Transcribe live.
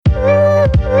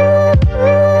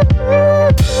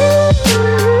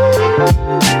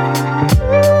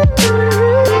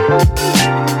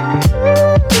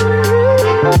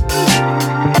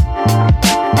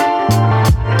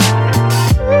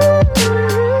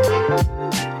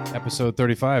Episode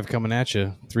 35 coming at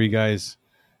you. 3 guys,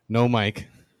 no Mike,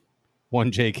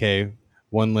 1 JK,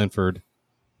 1 Linford,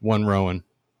 1 Rowan.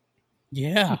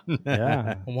 Yeah.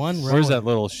 Yeah. 1 Rowan. Where's that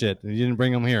little shit? You didn't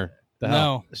bring him here. The hell?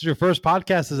 No. This is your first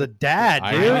podcast as a dad,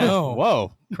 I dude. know.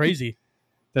 Whoa. Crazy.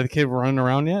 That kid running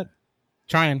around yet?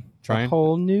 Trying. Trying? A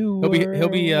whole new He'll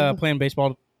be world. playing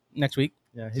baseball next week.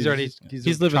 Yeah, He's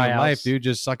he's living the tryouts. life, dude.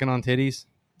 Just sucking on titties,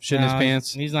 shitting his No,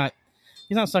 pants. He's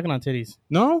not sucking on titties.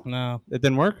 No? No. It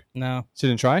didn't work? No. She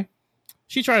didn't try?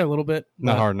 She tried a little bit.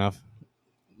 Not but hard enough.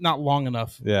 Not long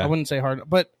enough. Yeah. I wouldn't say hard.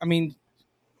 But, I mean,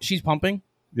 she's pumping.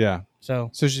 Yeah.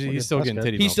 So He's still that's getting good.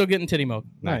 titty he's milk. still getting titty milk.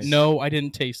 Nice. No, I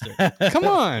didn't taste it. Come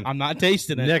on. I'm not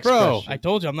tasting it. Next Bro. question. I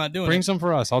told you I'm not doing Bring it. some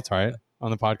for us. I'll try it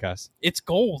on the podcast. It's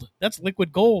gold. That's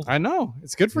liquid gold. I know.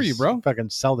 It's good for you, bro.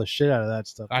 Fucking sell the shit out of that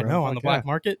stuff. I bro. know, on the Fuck yeah. black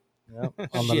market. Yep.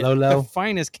 On the Shit. low The low.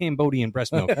 finest Cambodian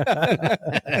breast milk.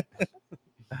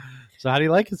 So how do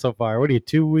you like it so far? What are you,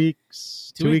 2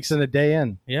 weeks? 2 2 weeks. weeks and a day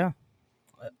in. Yeah.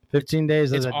 15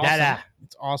 days as It's a awesome. dada.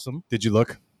 It's awesome. Did you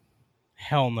look?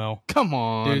 Hell no. Come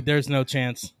on. Dude, there's no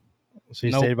chance. So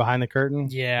you Nope. stayed behind the curtain?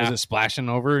 Yeah. Was it splashing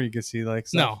over? You could see like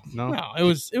stuff? No. It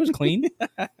was clean.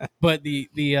 But the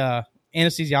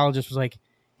anesthesiologist was like,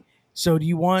 "So do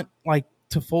you want like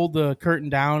to fold the curtain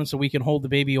down so we can hold the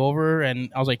baby over?"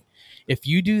 And I was like, "If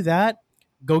you do that,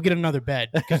 go get another bed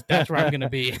because that's where I'm gonna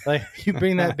be." Like, you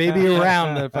bring that baby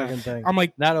around the fucking thing. I'm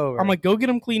like, Not over. go get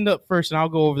him cleaned up first, and I'll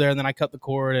go over there, and then I cut the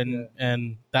cord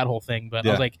and that whole thing. But I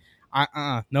Yeah. was like,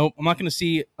 nope, I'm not gonna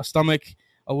see a stomach,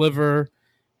 a liver,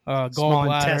 Small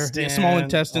gallbladder, intestine, small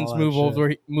intestines all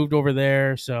that moved over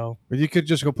there. So Or you could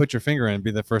just go put your finger in and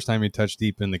be the first time you touch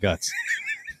deep in the guts.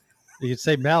 You could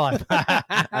say, Mel,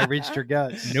 I reached your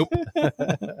guts. nope,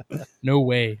 no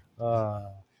way.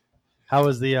 How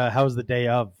was the day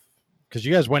of? Because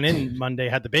you guys went in Monday,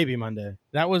 had the baby Monday.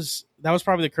 That was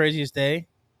probably the craziest day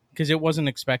because it wasn't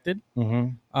expected.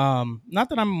 Mm-hmm. Not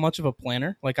that I'm much of a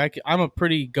planner. Like I'm a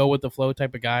pretty go with the flow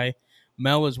type of guy.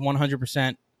 Mel is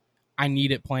 100%. I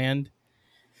need it planned.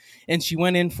 And she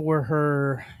went in for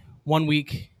her 1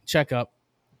 week checkup,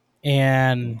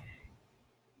 and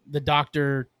the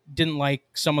doctor didn't like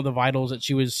some of the vitals that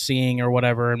she was seeing or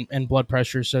whatever, and blood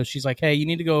pressure. So she's like, "Hey, you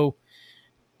need to go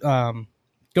to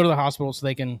the hospital so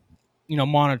they can,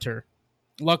 monitor."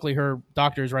 Luckily, her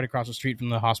doctor is right across the street from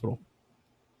the hospital.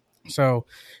 So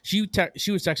she was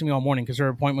texting me all morning because her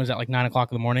appointment was at like 9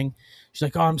 o'clock in the morning. She's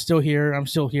like, "Oh, I'm still here.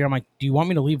 I'm like, do you want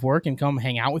me to leave work and come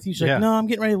hang out with you?" She's Yeah. like, "No, I'm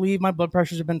getting ready to leave. My blood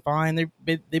pressures have been fine.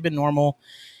 They've been normal."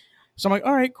 So I'm like,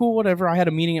 "All right, cool, whatever." I had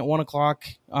a meeting at 1 o'clock.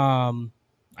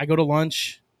 I go to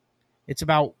lunch. It's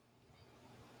about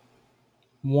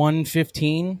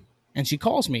 1:15, and she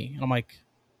calls me, and I'm like,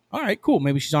 "All right, cool.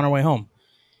 Maybe she's on her way home."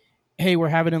 "Hey, we're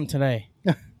having him today."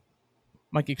 I'm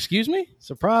like, "Excuse me?"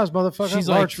 Surprise, motherfucker. She's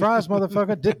Large like- fries,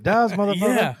 motherfucker. Dip does,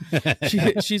 motherfucker.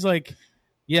 Yeah. She's like,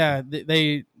 "Yeah,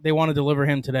 they want to deliver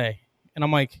him today." And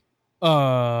I'm like,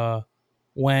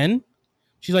 when?"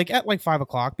 She's like, "At like 5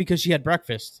 o'clock," because she had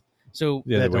breakfast. So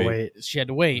Yeah, They had the to weight. wait. she had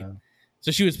to wait. Yeah. So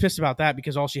she was pissed about that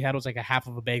because all she had was like a half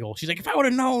of a bagel. She's like, "If I would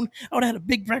have known, I would have had a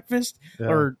big breakfast Yeah.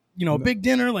 or, a big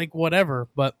dinner, like whatever."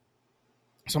 But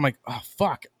so I'm like, "Oh,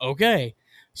 fuck. Okay."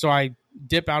 So I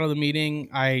dip out of the meeting.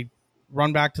 I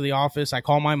run back to the office. I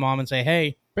call my mom and say,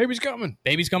 "Hey, Baby's coming.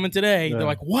 baby's coming today." Yeah. They're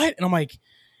like, "What?" And I'm like,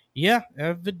 "Yeah,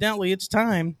 evidently it's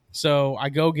time." So I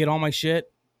go get all my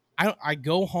shit. I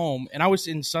go home, and I was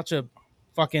in such a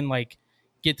fucking like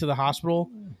get to the hospital.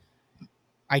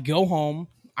 I go home.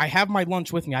 I have my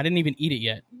lunch with me. I didn't even eat it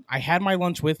yet. I had my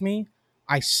lunch with me.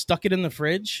 I stuck it in the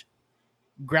fridge,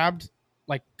 grabbed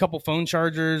like a couple phone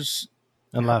chargers,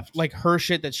 And left. like her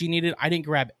shit that she needed. I didn't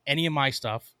grab any of my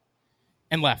stuff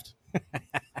and left.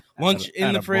 Lunch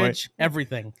in the Attaboy. fridge,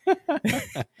 everything.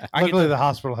 Luckily, the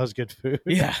hospital has good food.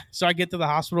 Yeah. So I get to the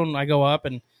hospital and I go up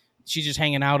and she's just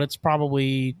hanging out. It's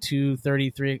probably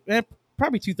 2:33,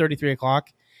 probably 2:33 o'clock.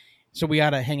 So we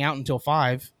got to hang out until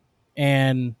 5,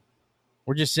 and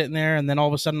we're just sitting there. And then all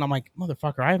of a sudden I'm like,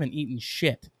 "Motherfucker, I haven't eaten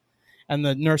shit." And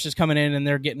the nurse is coming in and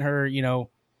they're getting her,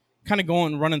 kind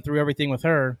of running through everything with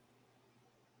her.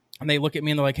 And they look at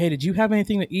me and they're like, "Hey, did you have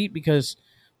anything to eat? Because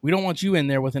we don't want you in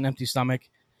there with an empty stomach."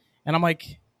 And I'm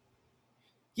like,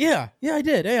 yeah, I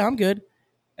did. Hey, I'm good.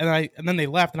 And then they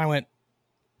left and I went,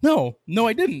 no,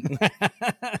 I didn't.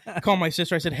 Called my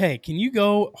sister. I said, "Hey, can you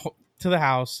go to the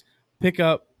house, pick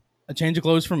up a change of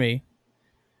clothes for me,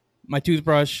 my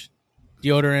toothbrush,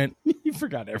 deodorant, You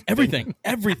forgot everything.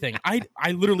 Everything.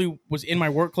 I literally was in my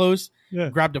work clothes,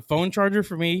 grabbed a phone charger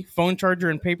for me, phone charger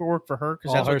and paperwork for her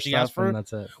because that's what she asked for.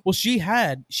 That's it. Well, she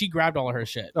grabbed all of her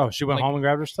shit. Oh, she went home and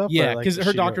grabbed her stuff? Yeah, because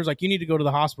her doctor's like, you need to go to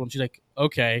the hospital. And she's like,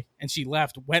 okay. And she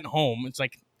left, went home. It's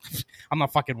like, I'm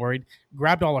not fucking worried.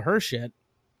 Grabbed all of her shit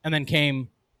and then came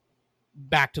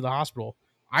back to the hospital.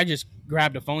 I just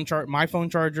grabbed my phone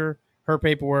charger, her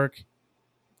paperwork,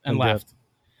 and left.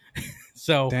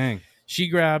 So Dang.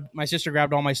 my sister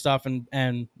grabbed all my stuff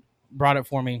and brought it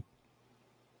for me.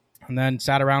 And then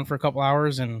sat around for a couple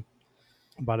hours and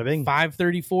bada bing.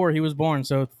 5:34 he was born.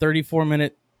 So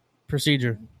 34-minute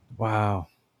procedure. Wow.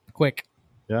 Quick.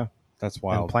 Yeah. That's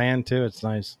wild. And planned too. It's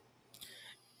nice.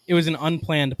 It was an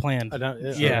unplanned planned.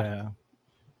 Yeah.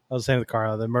 I was saying with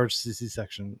Carla, the emergency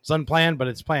C-section. It's unplanned, but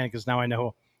it's planned because now I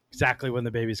know exactly when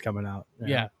the baby's coming out.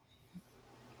 Yeah.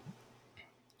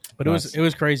 But it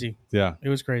was crazy. Yeah. It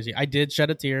was crazy. I did shed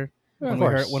a tear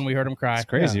when we heard him cry. It's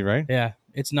crazy, right? Yeah.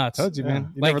 It's nuts. Told you,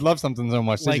 man. You never loved something so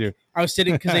much, did you? I was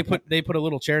sitting because they put a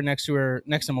little chair next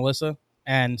to Melissa,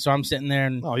 and so I'm sitting there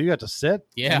and you got to sit?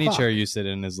 Yeah. Any chair you sit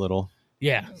in is little.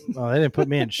 Yeah. Oh, they didn't put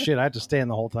me in shit. I had to stay in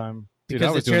the whole time.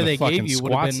 Because the chair they gave you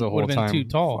would have been too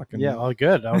tall. Yeah,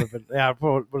 good. I would have been. Yeah, I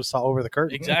would have saw over the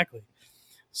curtain. Exactly.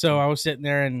 So I was sitting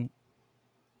there, and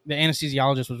the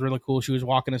anesthesiologist was really cool. She was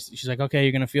walking us. She's like, "Okay,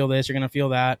 you're gonna feel this. You're gonna feel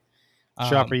that."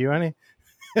 Shot for you, any?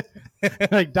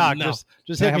 Like, doc, no.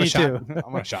 just hit me too. I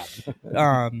want a shot.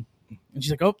 And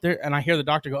she's like, "Oh, there," and I hear the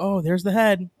doctor go, "Oh, there's the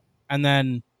head," and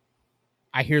then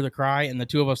I hear the cry, and the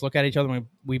two of us look at each other, and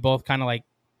we both kind of like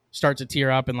start to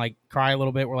tear up and like cry a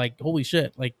little bit. We're like, "Holy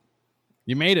shit!" Like,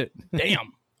 you made it.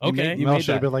 Damn. Okay. You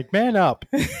should have been like, man up.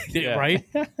 Right?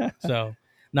 So,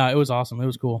 no, it was awesome. It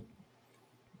was cool.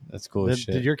 That's cool as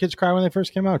shit. Did your kids cry when they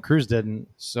first came out? Cruz didn't.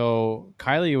 So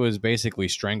Kylie was basically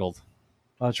strangled.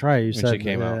 Oh, that's right. You said she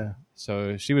came out.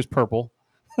 So she was purple.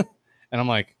 And I'm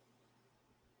like,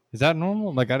 is that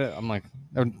normal? Like, I'm like,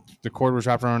 the cord was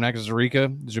wrapped around her neck. Is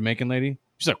Rika, the Jamaican lady?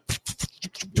 She's like,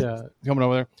 yeah, coming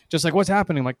over there. Just like, what's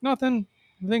happening? I'm like, nothing.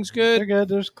 Everything's good. They're good.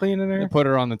 They're just cleaning her. They put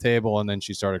her on the table, and then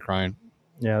she started crying.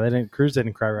 Yeah, Cruz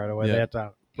didn't cry right away. Yeah. They had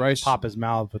to Bryce pop his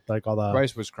mouth with like all the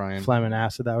Bryce was crying. phlegm and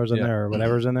acid that was in there or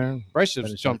whatever's in there. Bryce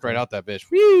just jumped right out that bitch.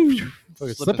 Woo!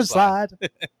 Slip and slide.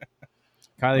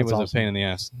 Kylie was awesome. a pain in the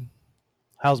ass.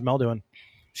 How's Mel doing?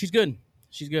 She's good.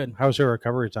 She's good. How's her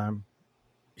recovery time?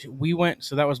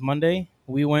 So that was Monday.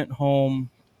 We went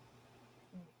home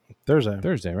Thursday, right?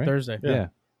 Thursday. Yeah.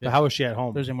 Yeah. How was she at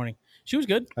home? Thursday morning. She was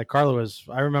good. Like Carla was.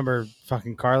 I remember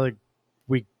fucking Carla.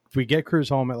 We get Cruz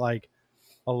home at like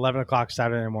 11 o'clock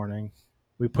Saturday morning.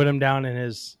 We put him down in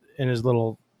his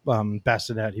little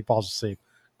bassinet. He falls asleep.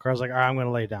 Carla's like, all right, I'm going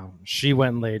to lay down. She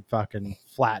went and laid fucking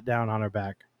flat down on her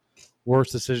back.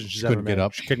 Worst decision she's ever made.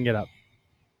 She couldn't get up.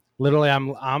 Literally,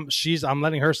 I'm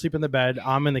letting her sleep in the bed.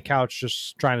 I'm in the couch,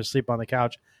 just trying to sleep on the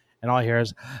couch, and all I hear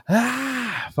is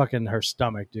fucking her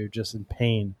stomach, dude, just in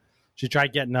pain. She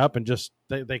tried getting up and just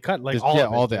they cut like all of it.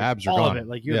 All the abs are all gone. of it.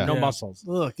 Like you have no muscles.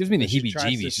 Ugh, gives me the She tries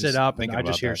heebie-jeebies. to sit up, and I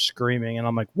just hear her screaming, and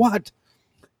I'm like, "What?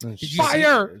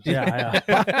 Fire!" Yeah.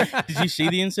 Did you see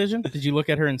the incision? Did you look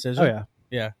at her incision? Oh yeah.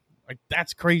 Yeah. Like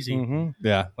that's crazy. Mm-hmm.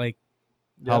 Yeah. Like,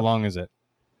 how long is it?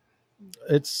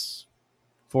 It's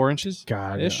 4 inches.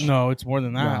 God. Ish? no, it's more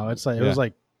than that. No, it's like it was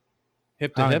like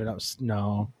Hip I to don't hip. even know.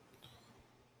 No.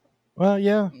 Well,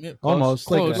 yeah, Yeah, almost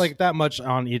close. like that much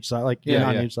on each side, like Yeah,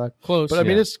 on yeah. each side. Close. But I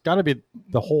mean, it's got to be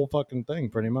the whole fucking thing,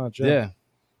 pretty much. Yeah.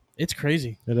 It's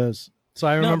crazy. It is. So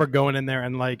I remember going in there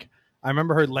and like I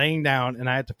remember her laying down, and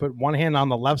I had to put one hand on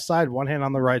the left side, one hand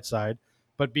on the right side,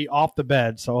 but be off the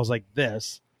bed. So I was like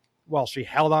this, while she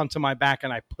held onto my back,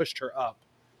 and I pushed her up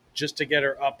just to get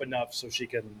her up enough so she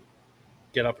can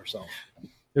get up herself.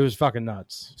 It was fucking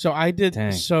nuts. So I did.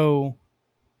 Dang. So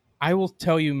I will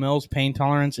tell you, Mel's pain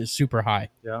tolerance is super high.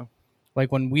 Yeah.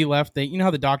 Like when we left, you know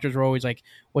how the doctors were always like,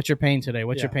 "What's your pain today?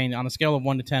 What's your Yeah. pain?" On a scale of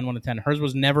 1 to 10, 1 to 10. Hers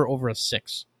was never over a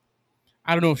 6.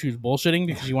 I don't know if she was bullshitting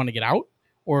because she wanted to get out,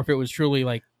 or if it was truly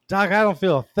like, Doc, I don't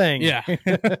feel a thing. yeah.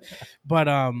 But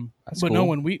That's no, cool.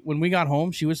 when we got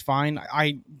home, she was fine.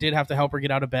 I did have to help her get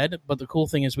out of bed, but the cool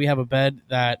thing is we have a bed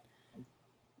that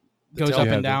goes up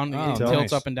and down, Oh, it nice.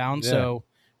 tilts up and down. Yeah. So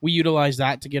we utilize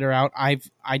that to get her out.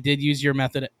 I did use your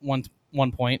method at one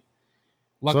point.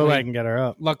 So I can get her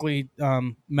up. Luckily,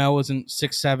 Mel isn't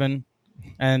 6'7",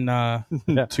 and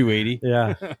 280.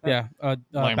 Yeah. yeah, a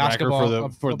Linebacker basketball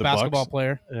for the basketball Bucks.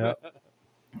 player. Yeah.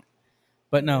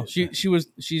 But no, she's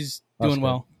That's doing good.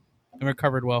 well and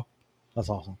recovered well. That's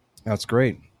awesome. That's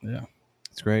great. Yeah,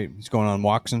 It's great. He's going on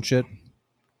walks and shit.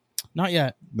 not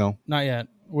yet. No. Not yet.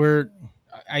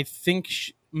 I think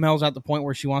Mel's at the point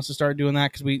where she wants to start doing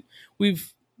that because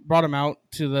we've brought him out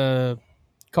to the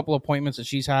couple appointments that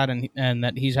she's had and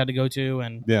that he's had to go to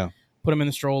and put him in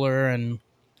the stroller, and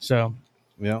so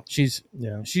she's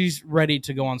ready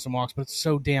to go on some walks, but it's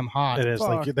so damn hot. It is.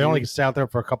 Like they only stay out there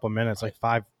for a couple of minutes, like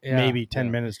 5, maybe 10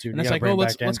 minutes, dude. And it's like,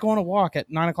 let's go on a walk at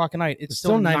 9 o'clock at night. It's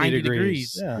still 90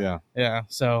 degrees. Yeah.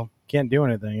 So can't do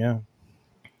anything. Yeah.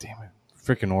 Damn it.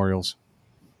 Freaking Orioles.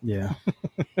 Yeah.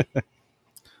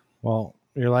 Well,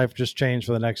 your life just changed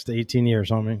for the next 18 years,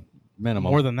 homie.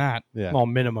 Minimum. More than that. Yeah. Well,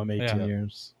 minimum 18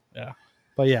 years. Yeah.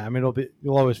 But yeah, I mean,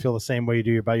 you'll always feel the same way you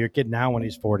do about your kid now when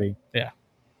he's 40. Yeah.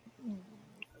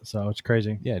 So it's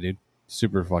crazy. Yeah, dude.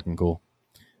 Super fucking cool.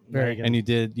 Very good. And you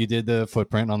did the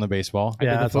footprint on the baseball.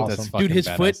 Yeah, that's awesome. That's dude,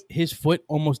 badass. his foot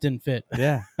almost didn't fit.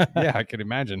 Yeah. Yeah, I could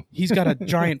imagine. He's got a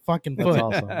giant fucking foot. That's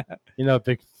awesome. You know what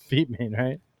big feet mean,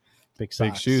 right? Big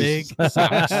socks. Big shoes. Big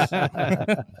socks.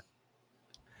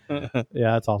 Yeah,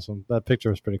 that's awesome. That picture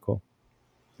was pretty cool.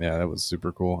 Yeah, that was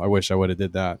super cool. I wish I would have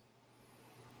did that.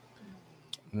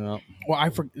 No. Well, I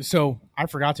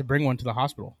forgot to bring one to the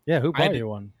hospital. Yeah, who bought you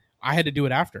one? I had to do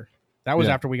it after. That was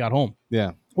after we got home.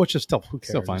 Yeah. Which is still, who cares?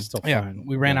 Still fine. It's still Yeah, fine.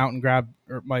 we ran out and grabbed,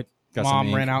 or my Got some mom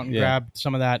ink. ran out and grabbed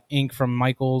some of that ink from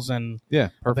Michael's and Yeah.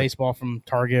 a baseball from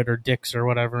Target or Dick's or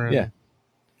whatever. And Yeah.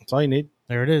 That's all you need.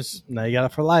 there it is. Now you got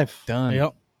it for life. Done.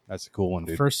 Yep, That's a cool one,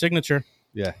 dude. first signature.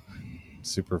 Yeah.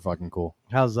 Super fucking cool.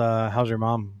 How's your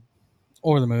mom?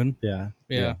 Over the moon. Yeah.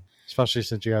 Yeah, Especially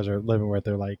since you guys are living with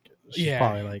her, like she's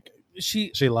probably like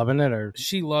she she loving it, or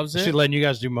loves is it. she letting you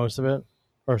guys do most of it?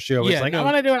 Or is she always like, no. I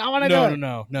want to do it, I want to do it?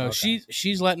 No. Okay.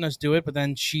 She's letting us do it, but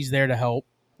then she's there to help.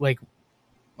 Like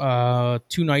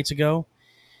 2 nights ago,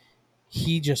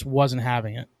 he just wasn't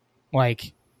having it.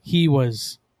 Like he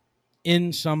was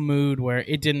in some mood where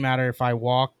it didn't matter if I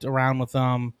walked around with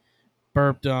him,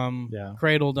 burped him,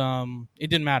 cradled him. It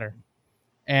didn't matter.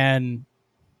 And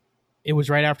it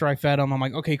was right after I fed him. I'm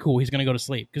like, okay, cool. He's gonna go to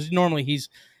sleep because normally he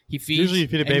feeds. Usually you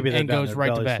feed a baby and goes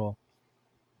right to bed. Full.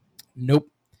 Nope.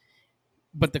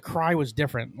 But the cry was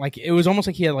different. Like it was almost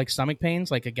like he had like stomach pains,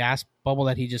 like a gas bubble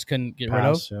that he just couldn't get rid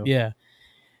of. Yeah.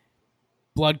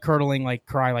 Blood curdling, like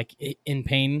cry, like in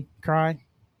pain cry.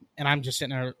 And I'm just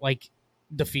sitting there like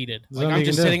defeated. Like I'm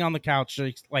just sitting on the couch,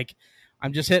 like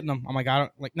I'm just hitting him. I'm like, I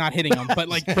don't like not hitting him, but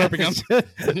like burping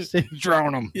him,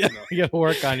 drowning him. Yeah. You got to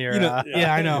work on your.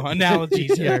 Yeah, I know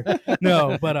analogies here.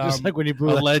 No, but just like when you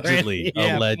blew allegedly,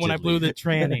 when I blew the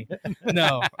tranny.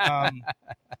 No,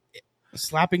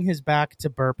 slapping his back to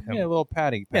burp him. Yeah, a little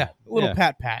patty. Yeah, a little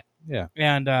pat. Yeah.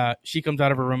 And she comes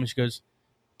out of her room and she goes,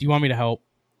 "Do you want me to help?"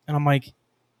 And I'm like,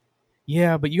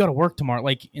 "Yeah, but you got to work tomorrow,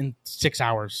 like in 6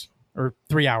 hours or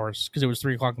 3 hours, because it was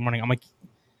 3 o'clock in the morning." I'm like,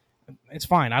 "It's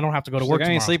fine. I don't have to go to work I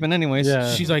tomorrow." ain't sleeping anyways.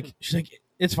 Yeah. She's like,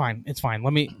 "It's fine.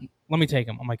 Let me take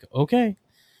him." I'm like, "Okay."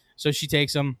 So she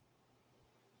takes him,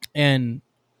 and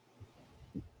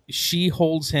she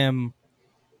holds him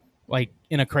like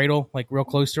in a cradle, like real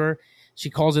close to her. She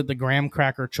calls it the graham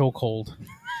cracker chokehold.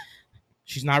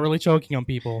 She's not really choking on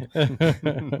people.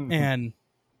 And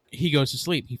he goes to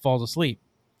sleep. He falls asleep.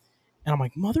 And I'm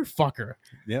like, motherfucker.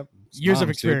 Yep. Years of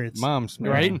experience. Dude. Moms.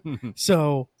 Right?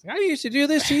 So I used to do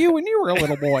this to you when you were a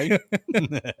little boy.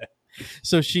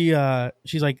 So she's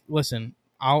like, "Listen,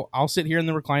 I'll sit here in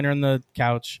the recliner in the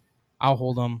couch. I'll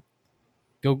hold him.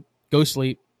 Go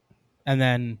sleep." And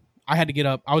then I had to get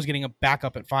up. I was getting back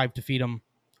up at 5 to feed him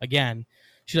again.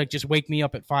 She's like, "Just wake me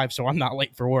up at 5 so I'm not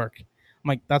late for work." I'm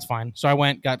like, "That's fine." So I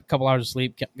went, got a couple hours of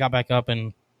sleep, got back up,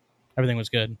 and everything was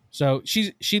good. So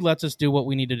she lets us do what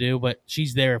we need to do, but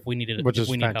she's there if we needed it. Which is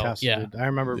Need fantastic. help. Yeah. I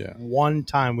remember one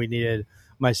time we needed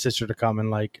my sister to come and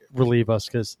like relieve us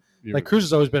because like Cruz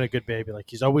has always been a good baby. Like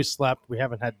he's always slept. We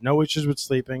haven't had no issues with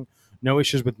sleeping, no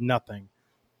issues with nothing.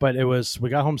 But we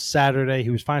got home Saturday.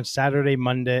 He was fine Saturday,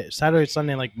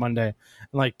 Sunday, like Monday. And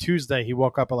like Tuesday, he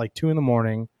woke up at like 2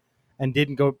 a.m. and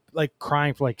didn't go, like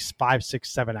crying for like 5, 6,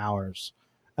 7 hours.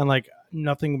 And like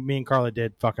nothing me and Carla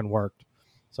did fucking worked.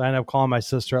 So I ended up calling my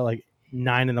sister at like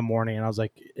 9 a.m. and I was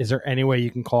like, "Is there any way you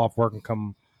can call off work and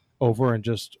come over and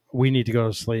we need to go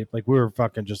to sleep?" Like we were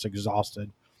fucking just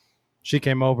exhausted. She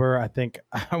came over. I think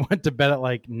I went to bed at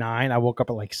like 9. I woke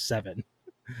up at like 7.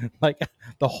 Like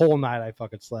the whole night I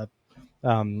fucking slept.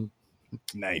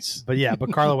 Nice.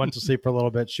 But Carla went to sleep for a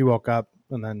little bit. She woke up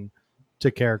and then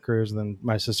took care of Cruz, and then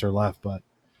my sister left. But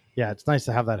yeah, it's nice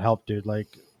to have that help, dude. Like,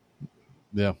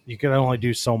 yeah, you can only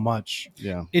do so much.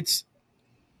 Yeah. It's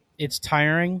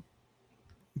tiring,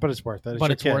 but it's worth it.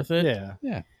 It's worth it. Yeah.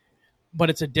 Yeah. But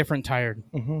it's a different tired.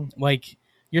 Mm-hmm. Like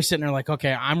you're sitting there like,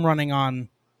 okay, I'm running on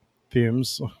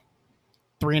fumes,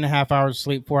 3.5 hours of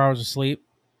sleep, 4 hours of sleep,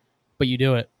 but you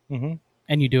do it. Mm-hmm.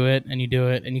 and you do it, and you do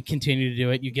it, and you continue to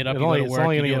do it. You get up, you go to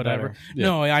work, you do whatever. Yeah.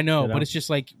 No, I know, You know? but it's just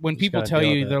like when Just people gotta tell deal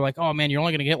you, with it. they're like, "Oh man, you're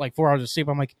only going to get like 4 hours of sleep."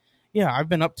 I'm like, "Yeah, I've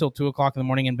been up till 2:00 in the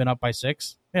morning and been up by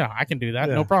 6. Yeah, I can do that,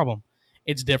 Yeah. no problem."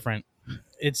 It's different.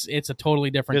 It's a totally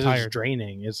different Because it's tired.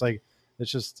 draining. It's like it's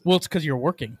just Well, it's because you're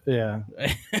working. yeah.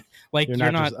 Like You're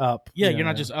not just up. yeah, you're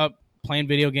not just up playing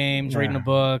video games, reading a Yeah.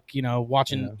 book,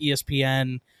 watching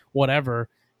ESPN, whatever.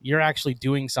 You're actually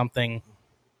doing something,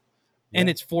 and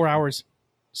Yeah. it's 4 hours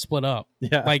split up.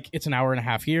 Yeah. Like it's an hour and a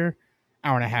half here,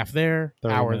 hour and a half there,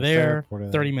 30 hour minutes there, there, 40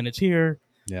 there. 30 minutes here,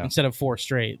 Yeah. instead of 4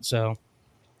 straight. So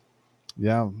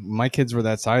Yeah, my kids were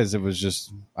that size. It was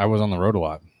just I was on the road a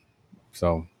lot.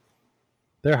 So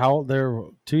They're how old? They're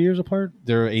 2 years apart?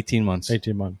 they're 18 months.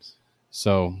 18 months.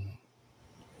 So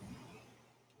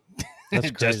That's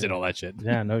Jess crazy. did all that shit.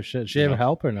 Yeah, no shit. She have Yeah.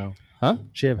 help or no? Huh?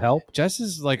 She have help? Jess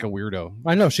is like a weirdo.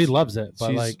 I know she loves it, but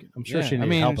She's- like I'm sure yeah, she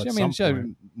needs help at some she had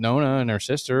point. Nona and her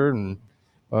sister, and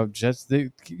Jess.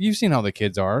 You've seen how the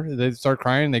kids are. They start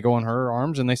crying, they go in her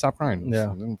arms, and they stop crying.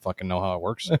 Yeah. I don't fucking know how it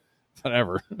works.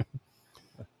 Whatever.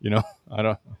 I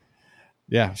don't.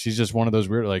 Yeah, she's just one of those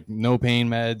weird, like no pain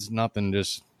meds, nothing.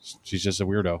 Just she's just a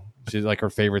weirdo. She's like her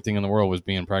favorite thing in the world was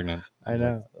being pregnant. I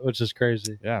know, which is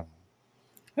crazy. Yeah,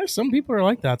 there's some people are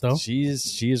like that though. she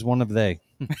is one of they.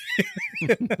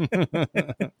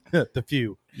 The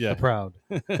few, Yeah, the proud.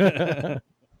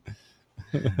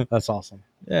 That's awesome.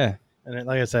 yeah. And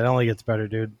like I said, it only gets better,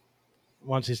 dude.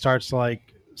 Once he starts to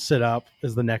like sit up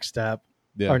is the next step,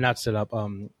 Yeah. or not sit up.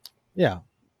 Yeah.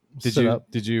 Did sit you up.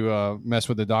 did you mess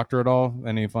with the doctor at all?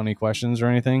 Any funny questions or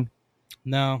anything?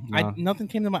 No, No. nothing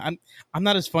came to my. I'm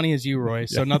not as funny as you, Roy.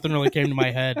 So nothing really came to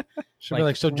my head. She'll be like,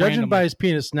 like, so judging randomly. by his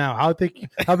penis now, how big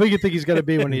you think he's gonna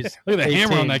be when he's Look at the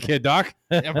hammer on 18? that kid, Doc.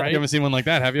 Yeah, right? You haven't seen one like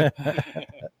that, have you?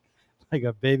 Like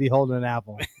a baby holding an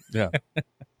apple. Yeah.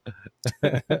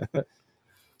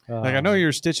 Like I know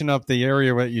you're stitching up the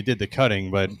area where you did the cutting,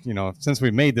 but since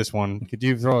we made this one, could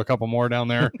you throw a couple more down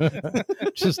there?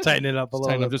 Just tighten it up a little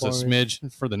Tighten up bit. just a for me.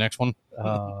 smidge for the next one.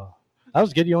 That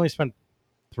was good. You only spent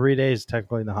 3 days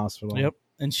technically in the hospital. Yep.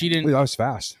 And she didn't. That was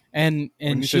fast. And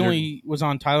you she said only was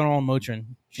on Tylenol and Motrin.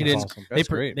 She That's didn't. awesome. That's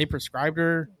great. They prescribed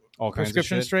her All kinds of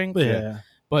prescription shit. strength. Yeah.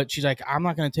 But she's like, I'm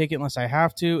not going to take it unless I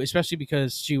have to, especially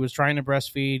because she was trying to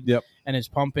breastfeed. Yep. And is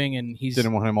pumping, and he's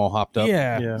Didn't want him all hopped up.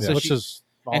 yeah. Yeah. So Which she, is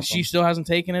awesome. and she still hasn't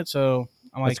taken it. So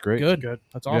I'm That's like, great. good. Good.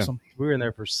 That's Yeah. awesome. We were in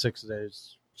there for 6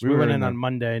 days. So We we were went in in there. on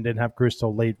Monday and didn't have Cruz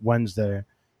till late Wednesday, and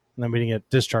then we didn't get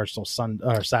discharged till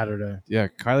Saturday. Yeah,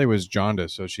 Kylie was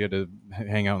jaundiced, so she had to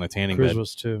hang out in the tanning Cruz bed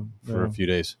was too. for a few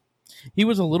days. He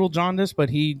was a little jaundiced, but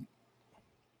he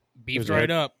beefed was right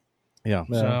good. up. Yeah.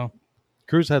 Yeah. So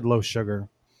Cruz had low sugar.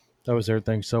 That was their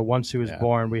thing. So once he was Yeah.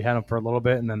 born, we had him for a little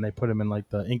bit, and then they put him in like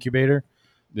the incubator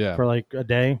Yeah. for like a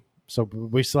day. So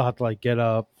we still have to like get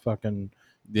up, fucking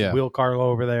Yeah. wheel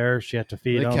Carlo over there. She had to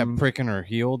feed They him. kept pricking her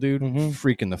heel, dude, Mhm.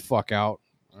 freaking the fuck out.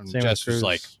 And Same with Jess was Cruz.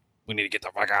 like, "We need to get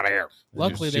the fuck out of here."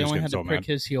 luckily, She they was only getting had to so prick mad.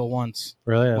 his heel once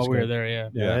really That's while we were good. there. Yeah.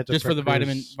 Yeah, they had to Just for prick the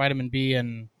Cruz. vitamin B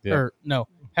and Yeah. or no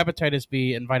hepatitis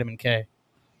B and vitamin K.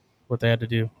 What they had to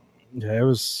do. Yeah,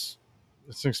 it's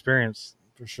an experience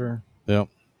for sure. Yep.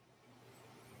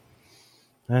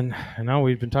 And I know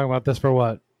we've been talking about this for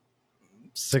what,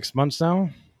 6 months now.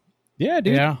 Yeah,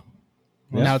 dude. Yeah.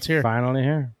 Yeah. Now it's here. Finally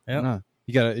here. Yep. No,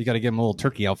 you gotta give him a little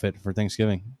turkey outfit for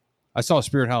Thanksgiving. I saw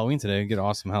Spirit Halloween today. Get an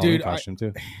awesome Halloween Dude, costume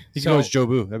too. He so- could go as Joe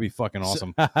Boo. That'd be fucking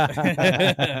awesome.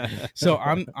 So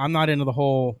I'm not into the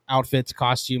whole outfits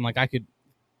costume. Like I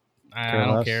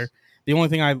don't less. care. The only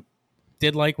thing I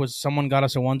did like was someone got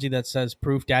us a onesie that says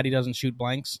 "Proof Daddy doesn't shoot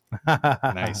blanks."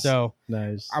 Nice. So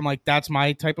Nice. I'm like, that's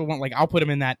my type of one. Like I'll put him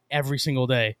in that every single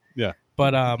day. Yeah.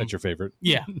 But That's your favorite.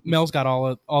 yeah, Mel's got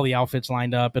all the outfits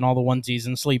lined up and all the onesies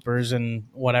and sleepers and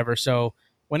whatever. So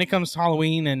when it comes to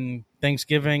Halloween and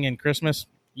Thanksgiving and Christmas,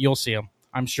 you'll see him.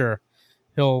 I'm sure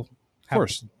he'll Of have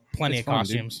course. plenty It's of fun,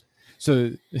 dude. costumes.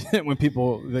 So when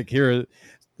people like hear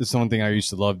this, one thing I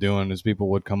used to love doing is people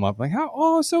would come up like,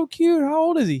 "Oh, so cute. How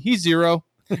old is he?" He's 0.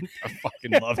 I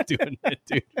fucking love doing it,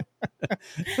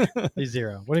 dude. He's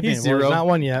 0. What do you He's mean? Well, 0. there's not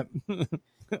one yet.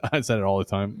 I said it all the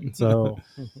time. So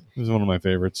It was one of my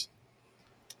favorites.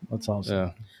 that's awesome.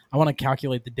 Yeah. I want to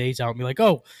calculate the days out and be like,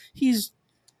 oh, he's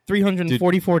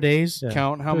 344 days. Yeah.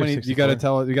 Count how many. You 364. got to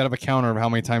tell. You got to have a counter of how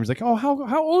many times. Like, oh,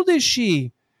 how old is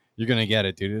she? You're gonna get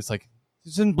it, dude. It's like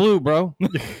it's in blue, bro.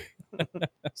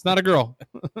 It's not a girl.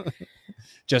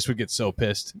 Jess would get so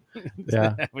pissed.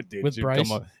 Yeah. Dude, With she'd Bryce?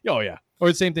 come up- Oh yeah. Or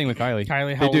the same thing with Kylie.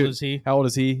 Kylie, how They do. old is he? How old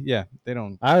is he? Yeah, they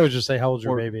don't. I would just say, how old's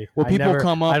your Or- baby? Well, I people never-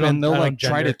 come I up don't- and they'll I like don't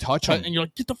try to gender. touch him. And you're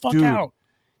like, get the fuck Dude. out.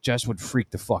 Jess would freak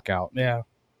the fuck out. Yeah.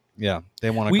 Yeah, they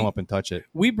want to come up and touch it.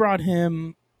 We brought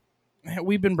him.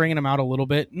 We've been bringing him out a little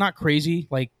bit, not crazy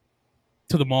like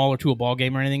to the mall or to a ball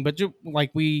game or anything, but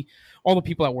like all the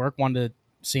people at work wanted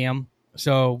to see him,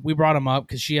 so we brought him up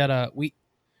because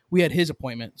we had his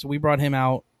appointment, so we brought him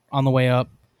out on the way up,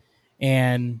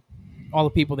 and all the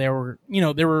people there were,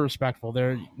 they were respectful.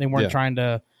 They weren't trying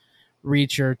to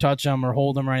reach or touch him or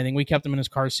hold him or anything. We kept him in his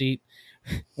car seat.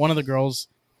 One of the girls,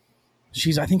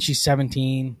 I think she's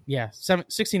 17. Yeah,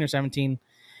 16 or 17.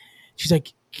 She's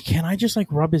like, can I just like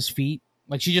rub his feet?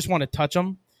 Like she just wanted to touch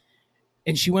him.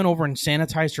 And she went over and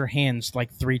sanitized her hands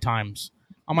like 3 times.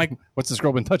 I'm like, what's this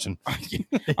girl been touching?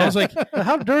 I was like,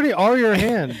 how dirty are your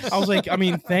hands? I was like, I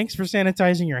mean, thanks for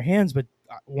sanitizing your hands, but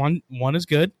one is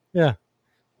good. Yeah.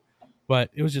 But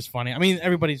it was just funny. I mean,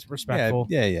 everybody's respectful.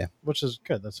 Yeah. Which is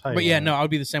good. That's how. But yeah, no, I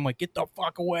would be the same way. Get the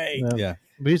fuck away. Yeah.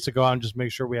 We used to go out and just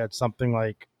make sure we had something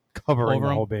like covering Over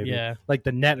the 'em? whole baby, Yeah. like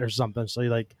the net or something. So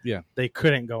they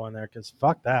couldn't go in there because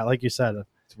fuck that. Like you said,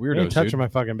 It's weirdos, ain't touching dude. my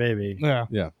fucking baby. Yeah.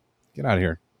 Yeah. Get out of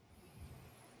here.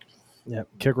 Yeah,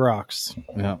 kick rocks.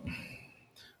 Yeah.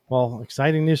 Well,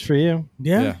 exciting news for you.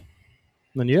 Yeah.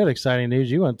 Then you had exciting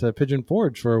news. You went to Pigeon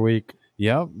Forge for a week.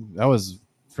 Yeah. That was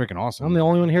freaking awesome. I'm the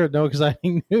only one here with no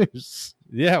exciting news.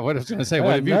 Yeah. What I was going to say,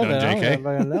 what have you done,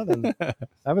 JK? Nothing.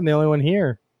 I've been the only one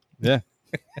here. Yeah.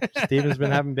 Steven's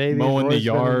been having babies. Mowing the Roy's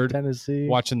been in yard, Tennessee.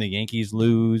 Watching the Yankees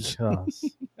lose. Gosh,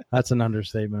 that's an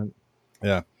understatement.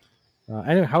 Yeah.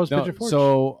 Anyway, how was Pigeon Forge?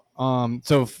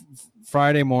 So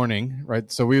Friday morning,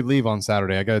 right? So we leave on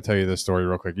Saturday. I got to tell you this story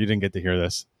real quick. You didn't get to hear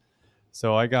this.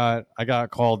 So I got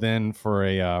called in for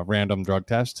a random drug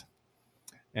test,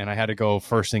 and I had to go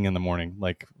first thing in the morning,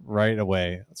 like right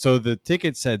away. So the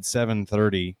ticket said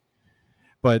 7:30,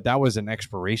 but that was an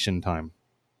expiration time.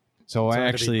 So I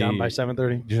actually done by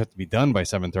 7:30. You have to be done by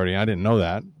 7:30. I didn't know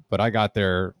that, but I got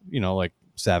there, like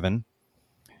 7.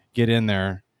 Get in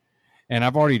there, and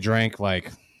I've already drank like,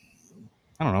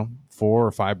 I don't know, 4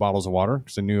 or 5 bottles of water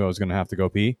because I knew I was going to have to go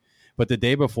pee. But the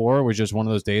day before was just one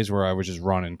of those days where I was just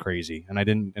running crazy, and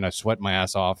I sweat my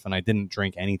ass off, and I didn't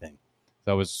drink anything.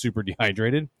 So I was super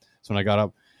dehydrated. So when I got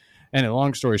up, and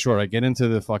long story short, I get into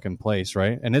the fucking place,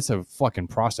 right? And it's a fucking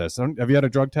process. Have you had a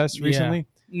drug test recently?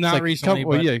 Not recently.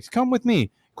 Come with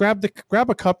me. Grab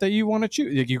a cup that you want to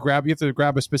choose. You have to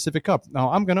grab a specific cup. Now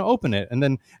I'm going to open it, and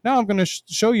then now I'm going to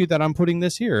show you that I'm putting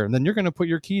this here, and then you're going to put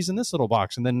your keys in this little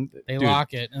box, and then they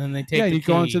lock it, and then they take. Yeah, you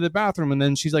go into the bathroom, and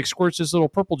then she's like squirts this little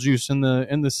purple juice in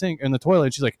the sink in the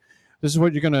toilet. She's like, "This is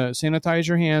what you're going to sanitize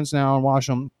your hands now and wash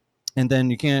them, and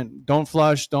then don't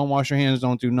flush, don't wash your hands,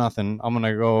 don't do nothing. I'm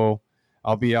gonna go.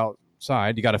 I'll be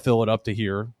outside. You got to fill it up to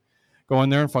here. Go in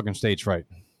there and fucking stage fright.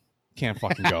 Can't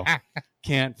fucking go."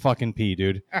 Can't fucking pee,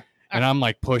 dude. And I'm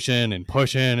like pushing and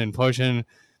pushing and pushing.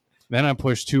 Then I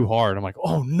pushed too hard. I'm like,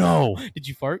 oh no. Did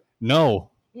you fart? No.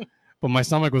 But my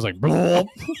stomach was like, blop.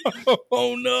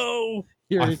 Oh no.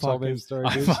 You already told me the story,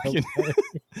 dude.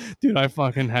 Dude, I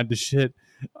fucking had to shit.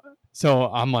 So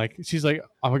I'm like, she's like,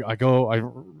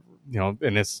 and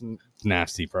it's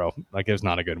nasty, bro. Like, it's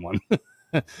not a good one.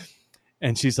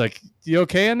 And she's like, you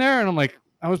okay in there? And I'm like,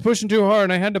 I was pushing too hard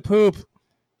and I had to poop.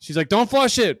 She's like, don't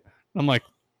flush it. I'm like,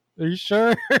 are you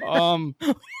sure?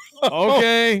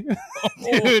 Okay.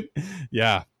 Dude.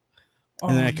 Yeah.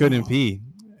 And then I couldn't pee.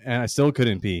 And I still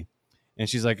couldn't pee. And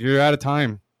she's like, you're out of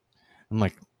time. I'm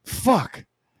like, fuck.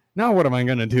 Now what am I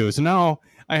going to do? So now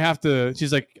I have to,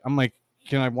 I'm like,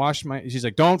 can I wash she's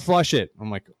like, don't flush it.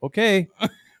 I'm like, okay.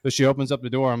 So she opens up the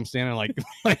door. I'm standing like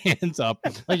my hands up.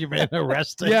 Like you've been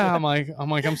arrested. Yeah, I'm like,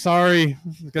 I'm sorry.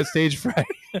 Got stage fright.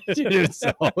 Dude, it's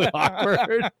so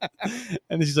awkward. And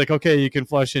then she's like, okay, you can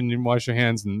flush it and wash your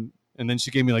hands. And then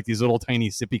she gave me like these little tiny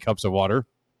sippy cups of water.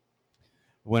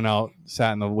 Went out,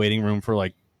 sat in the waiting room for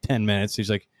like 10 minutes.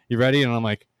 She's like, you ready? And I'm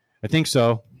like, I think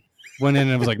so. Went in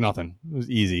and it was like nothing. It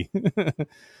was easy.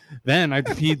 Then I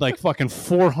peed like fucking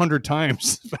 400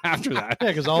 times after that. Yeah,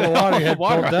 because all the water you had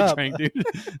pulled up. Drank, dude.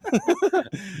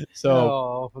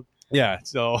 So, yeah.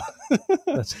 So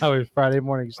that's how his Friday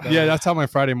morning started. Yeah, that's how my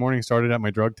Friday morning started at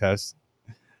my drug test.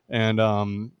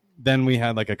 And then we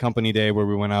had like a company day where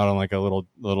we went out on like a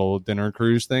little dinner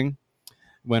cruise thing.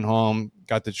 Went home,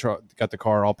 got the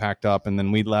car all packed up, and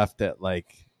then we left at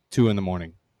like 2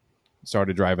 a.m.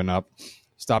 Started driving up.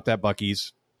 Stopped at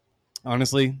Buc-ee's.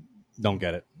 Honestly, don't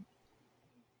get it.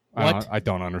 What? I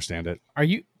don't understand it. Are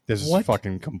you? This is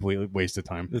fucking completely waste of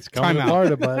time. It's coming to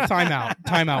Florida, but time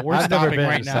out. We're stopping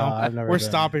right now. We're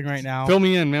stopping right now. Fill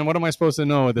me in, man. What am I supposed to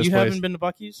know at this place? You haven't been to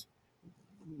Buc-ee's?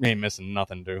 Ain't missing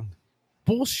nothing, dude.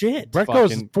 Bullshit. Brett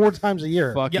goes 4 times a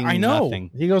year. Fucking yeah, I know. Nothing.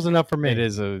 He goes enough for me.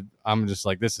 I'm just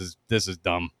like, this is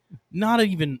dumb. Not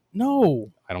even.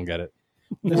 No. I don't get it.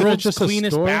 world's just a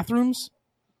cleanest store? bathrooms.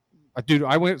 Dude,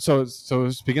 I went. So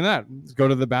speaking of that, go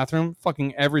to the bathroom.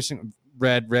 Fucking every single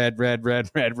red,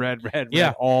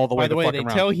 Yeah. all the way By the way, fucking they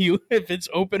around. tell you if it's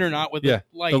open or not with Yeah,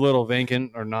 the light. the little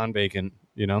vacant or non-vacant.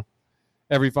 You know,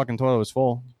 every fucking toilet was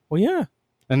full. Well, yeah.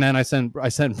 And then I sent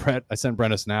Brent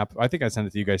a snap. I think I sent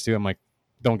it to you guys too. I'm like,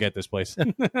 don't get this place.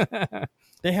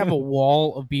 They have a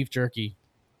wall of beef jerky,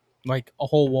 like a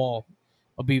whole wall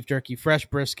of beef jerky, fresh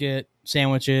brisket,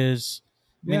 sandwiches.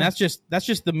 I mean, Yeah. that's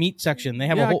just the meat section. They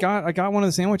have Yeah, a whole. I got one of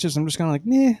the sandwiches. I'm just kind of like,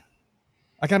 meh.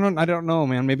 Like I don't know,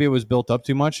 man. Maybe it was built up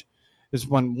too much. There's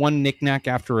one knickknack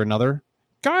after another.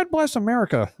 God bless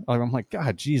America. I'm like,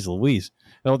 God, geez, Louise.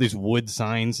 All these wood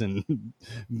signs and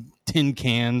tin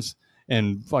cans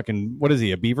and fucking, what is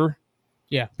he, a beaver?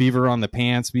 Yeah. Beaver on the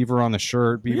pants, beaver on the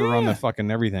shirt, beaver on Yeah. the fucking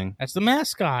everything. That's the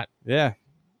mascot. Yeah.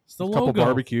 It's the A couple logo.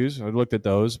 barbecues. I looked at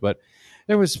those, but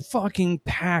it was fucking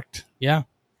packed. Yeah.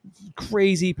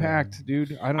 Crazy packed,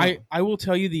 dude. I will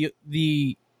tell you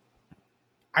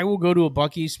I will go to a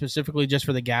Buc-ee's specifically just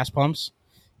for the gas pumps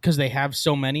because they have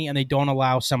so many and they don't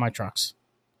allow semi trucks.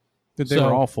 They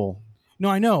were all full. No,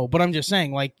 I know, but I'm just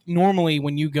saying, like, normally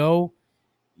when you go,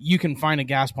 you can find a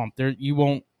gas pump. There, you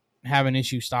won't have an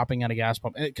issue stopping at a gas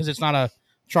pump because it's not a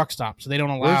truck stop, so they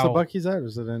don't allow. Where's the Buc-ee's at?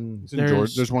 Is it in? It's in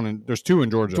Georgia. There's two in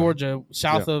Georgia. Georgia,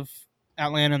 south of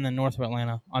Atlanta and then north of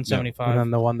Atlanta on 75. And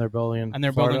then the one they're building in And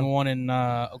they're Florida? building one in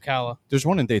Ocala, There's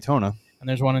one in Daytona. and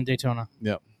there's one in Daytona.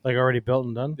 Like already built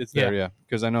and done? It's there, yeah.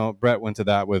 Because I know Brett went to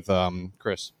that with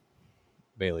Chris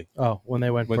Bailey. Oh, when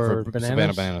they went for bananas?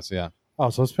 Savannah Bananas, yeah. Oh,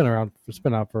 so it's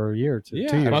been out for a year or two. Yeah,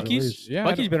 2 years. at Buc-ee's? least. Yeah,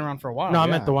 Buc-ee's been around for a while. No, I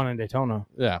yeah. meant the one in Daytona.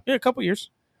 Yeah. Yeah, a couple years.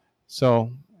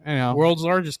 So, anyhow, World's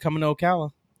largest coming to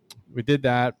Ocala. we did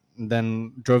that, and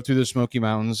then drove through the Smoky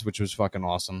Mountains, which was fucking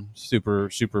awesome. Super,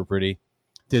 super pretty.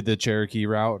 Did the Cherokee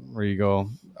route where you go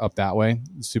up that way,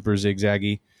 super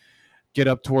zigzaggy. Get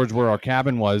up towards where our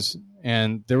cabin was,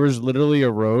 and there was literally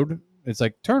a road. It's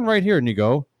like, turn right here, and you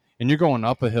go, and you're going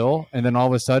up a hill, and then all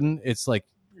of a sudden, it's like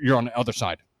you're on the other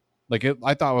side. Like,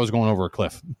 I thought I was going over a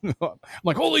cliff. I'm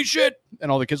like, holy shit! And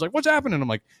all the kids are like, what's happening? I'm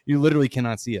like, you literally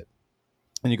cannot see it.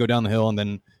 And you go down the hill, and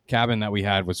then cabin that we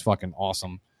had was fucking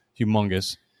awesome,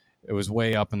 humongous. It was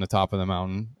way up in the top of the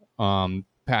mountain,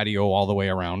 patio all the way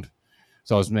around.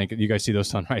 So I was making. You guys see those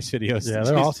sunrise videos? Yeah,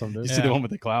 they're awesome, dude. You see the one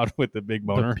with the cloud with the big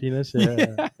boner? The penis? Yeah.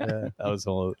 yeah. That was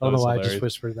all. I don't know why I just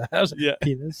whispered that. I was like, Yeah.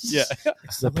 penis? Yeah.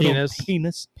 It's The little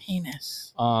penis.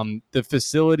 penis. The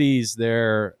facilities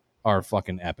there are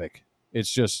fucking epic. It's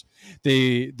just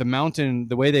the mountain.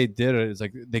 The way they did it is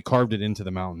like they carved it into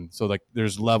the mountain. So like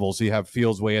there's levels. So you have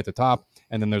fields way at the top,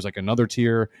 and then there's like another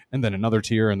tier, and then another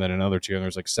tier, and then another tier. And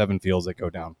there's like 7 fields that go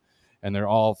down, and they're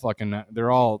all fucking. They're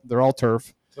all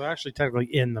turf. So actually,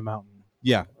 technically in the mountain.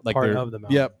 Yeah, like Part they're of the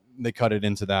mountain. Yep, they cut it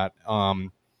into that.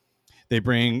 They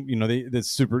bring, the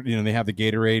super, they have the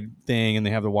Gatorade thing and they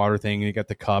have the water thing. And you got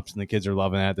the cups, and the kids are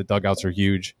loving that. The dugouts are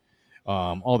huge.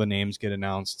 All the names get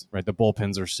announced. Right, the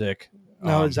bullpens are sick.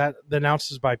 No, is that the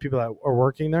announcers by people that are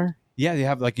working there? Yeah, you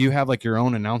have your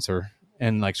own announcer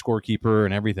and like scorekeeper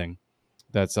and everything.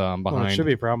 That's behind. Well, it should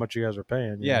be for how much you guys are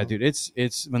paying. you Yeah, know? dude, it's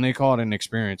when they call it an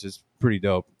experience, it's pretty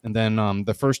dope. And then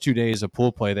the first 2 days of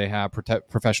pool play, they have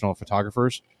professional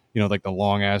photographers, like the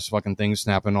long ass fucking things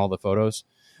snapping all the photos.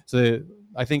 So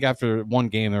I think after one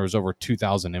game, there was over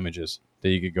 2,000 images that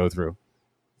you could go through.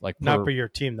 Like Not for your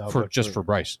team, though. for but just for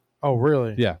Bryce. Oh,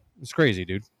 really? Yeah, it's crazy,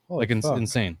 dude. Holy Like fuck.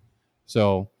 insane.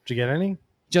 So Did you get any?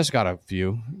 just got a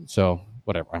few. So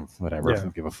whatever. Whatever. I Yeah.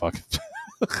 don't give a fuck.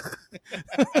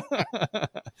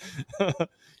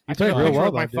 I played took a real picture well,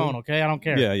 with my though, phone, dude. okay? I don't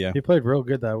care. Yeah. He played real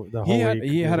good the whole week.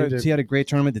 He had a great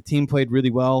tournament. The team played really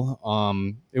well.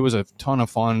 It was a ton of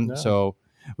fun. Yeah. So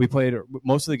we played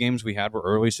most of the games we had were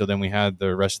early. So then we had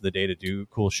the rest of the day to do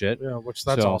cool shit. Yeah, which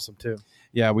that's So- awesome too.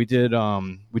 Yeah, we did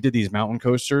these mountain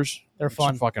coasters. They're which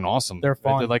fun. are fucking awesome. They're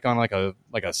fun. They're like on like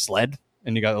a sled,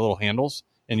 and you got the little handles,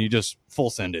 and you just full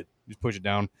send it. You just push it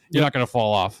down. You're not gonna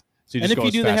fall off. So you And just if go you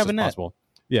as do, they fast have as a net. possible.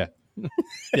 Yeah.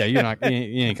 Yeah, you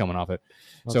ain't coming off it.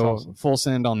 That's So awesome. full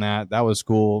send on that. That was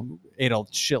cool. Ate a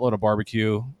shitload of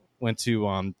barbecue. Went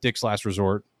to Dick's Last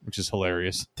Resort, which is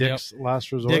hilarious. Dick's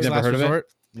Last Resort. Dick's Never Last heard of it? Resort.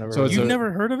 Never So heard it's of You've a-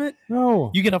 never heard of it? No.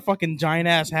 You get a fucking giant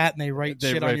ass hat and they write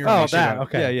They shit write on your. Oh, shit that. on-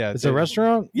 Okay. Yeah. It's a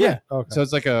restaurant? Yeah. Okay. So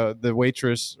it's like the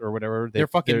waitress or whatever. They're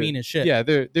fucking mean as shit. Yeah,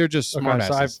 they're just Okay, smart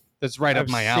so asses. That's right I've up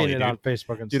my seen alley, it dude. on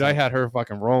Facebook and Dude, stuff. I had her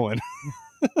fucking rolling.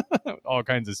 All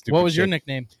kinds of stupid What was your shit.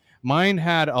 nickname? Mine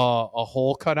had a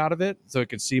hole cut out of it so it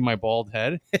could see my bald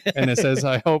head, and it says,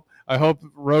 "I hope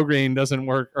Rogaine doesn't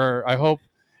work, or I hope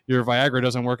your Viagra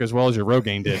doesn't work as well as your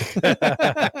Rogaine did."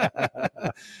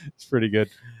 It's pretty good.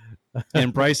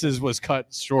 and Bryce's was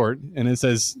cut short, and it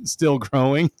says still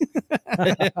growing.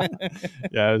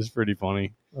 Yeah, it was pretty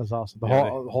funny. That's awesome. The Yeah,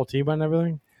 whole team and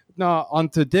everything. No,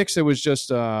 onto Dick's, it was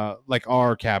just like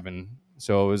our cabin.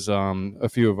 So it was a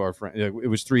few of our friends. It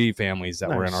was 3 families that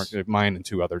were in our mine and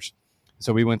 2 others.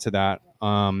 So we went to that,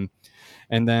 and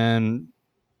then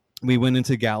we went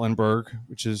into Gatlinburg,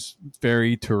 which is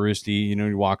very touristy. You know,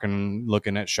 you're walking,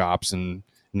 looking at shops and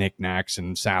knickknacks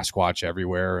and Sasquatch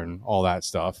everywhere and all that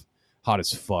stuff. Hot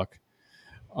as fuck.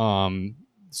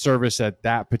 Service at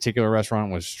that particular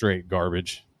restaurant was straight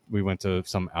garbage. We went to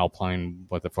some Alpine,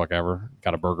 what the fuck ever.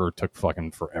 Got a burger, took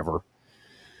fucking forever.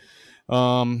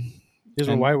 You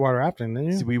went whitewater rafting,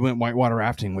 didn't you? We went whitewater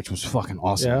rafting, which was fucking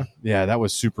awesome. Yeah, that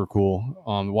was super cool.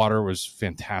 The water was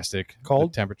fantastic.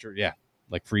 Cold? The temperature, yeah,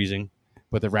 like freezing.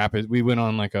 But the rapids, we went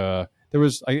on like there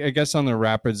was, I guess on the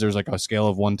rapids, there's like a scale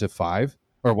of 1 to 5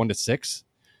 or 1 to 6.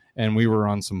 And we were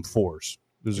on some 4s.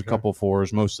 There's a couple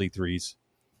 4s, mostly 3s.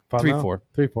 3, 4.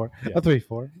 3, 4. Yeah. A 3,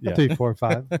 4. Yeah. A 3, 4,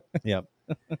 5. Yep.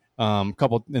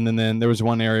 Couple, and then there was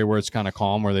one area where it's kind of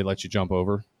calm where they let you jump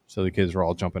over. So the kids were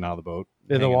all jumping out of the boat.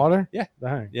 In the water? Yeah.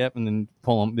 Dang. Yep. And then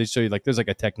pull them. They show you like there's like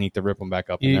a technique to rip them back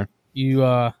up in there.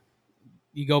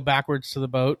 You go backwards to the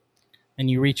boat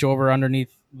and you reach over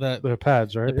underneath the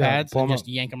pads, right? pads pull and 'em just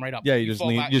yank them right up. Yeah, you just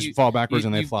lean, you just fall backwards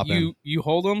and they flop in. You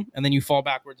hold them and then you fall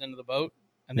backwards into the boat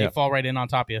and they fall right in on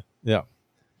top of you. Yeah.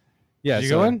 Yeah. Did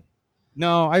you go in?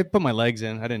 No, I put my legs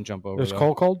in. I didn't jump over. It was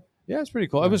cold? Yeah, it's pretty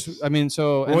cool. It was, I mean,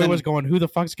 so. Roy was going, who the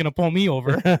fuck's going to pull me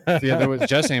over? Yeah, there was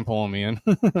Jess ain't pulling me in.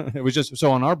 It was just,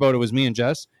 so on our boat, it was me and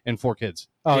Jess and 4 kids.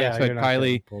 Oh, Yeah, So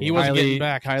Kylie. He wasn't getting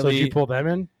back. Kylie. So did you pull them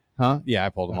in? Huh? Yeah, I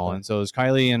pulled them all in. So it was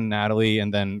Kylie and Natalie,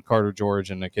 and then Carter George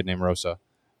and a kid named Rosa.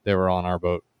 They were on our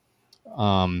boat.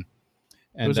 And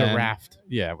it was a raft.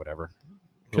 Yeah, whatever.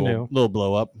 Canoe. Little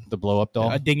blow up. The blow up doll.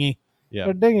 A dinghy. Yeah.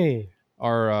 A dinghy.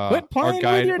 Our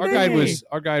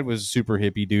guide was super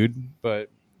hippie dude, but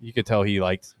you could tell he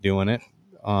liked doing it.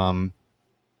 So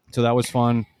that was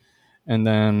fun. And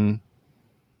then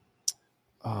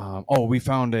we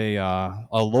found a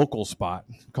local spot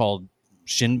called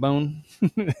Shinbone.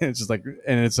 It's just like,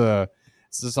 and it's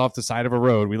just off the side of a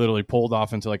road. We literally pulled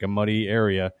off into like a muddy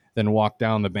area, then walked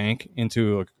down the bank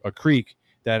into a creek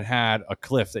that had a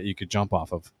cliff that you could jump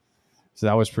off of. So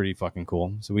that was pretty fucking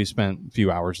cool. So we spent a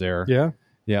few hours there. Yeah.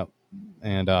 Yeah.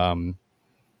 And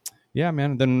yeah,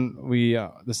 man. Then we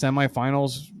the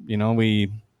semifinals,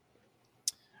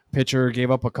 pitcher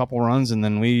gave up a couple runs, and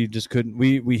then we just couldn't.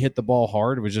 We hit the ball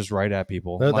hard. It was just right at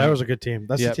people. That was a good team.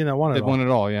 That's the team that won it. They won it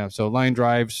all. Yeah. So line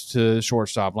drives to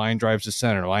shortstop, line drives to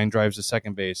center, line drives to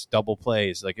second base, double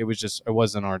plays. Like it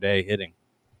wasn't our day hitting.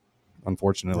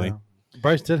 Unfortunately, yeah.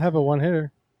 Bryce did have a one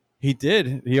hitter. He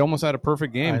did. He almost had a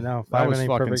perfect game. I know. That was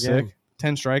fucking sick. Game.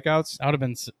 10 strikeouts.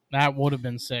 That would have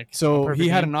been sick. So he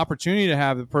had an opportunity to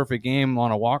have the perfect game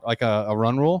on a walk, like a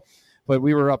run rule, but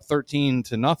we were up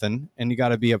 13-0, and you got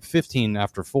to be up 15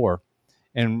 after 4.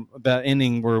 And that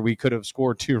inning where we could have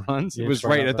scored 2 runs, it was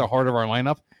right at the heart of our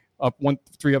lineup. Up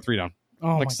 3 up, 3 down.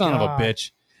 Oh, like son of a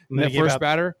bitch. And the first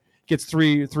batter gets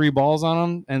three balls on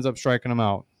him, ends up striking him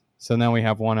out. So now we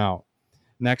have 1 out.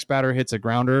 Next batter hits a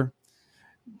grounder,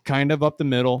 kind of up the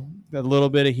middle, a little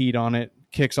bit of heat on it,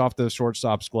 kicks off the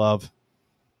shortstop's glove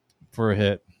for a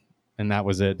hit, and that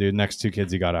was it, dude. Next 2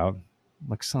 kids he got out. I'm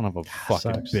like, son of a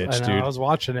fucking bitch, dude. I was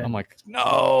watching it. I'm like,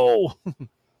 no. It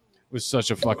was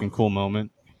such a fucking cool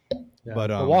moment. Yeah. But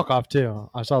the walk off too.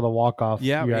 I saw the walk off.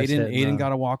 Yeah, Aiden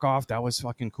got a walk off. That was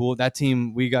fucking cool. That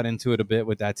team, we got into it a bit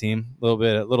with that team. A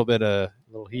little bit of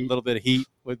heat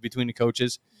between the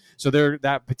coaches. So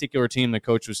that particular team, the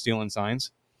coach was stealing signs.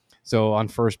 So on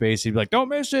first base, he'd be like, "Don't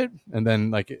miss it," and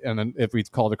then if we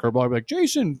called a curveball, I'd be like,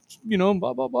 "Jason,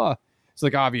 blah blah blah." It's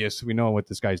like obvious, we know what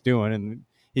this guy's doing, and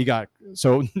he got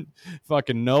so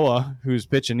fucking Noah, who's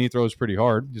pitching, he throws pretty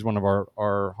hard. He's one of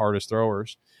our hardest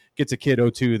throwers. Gets a kid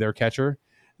 0-2, their catcher.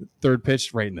 Third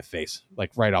pitch right in the face,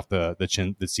 like right off the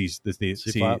chin, the C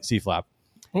flap.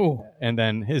 Oh, and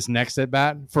then his next at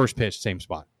bat, first pitch, same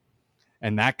spot.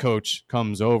 And that coach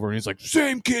comes over and he's like,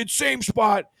 "Same kid, same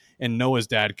spot." And Noah's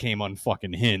dad came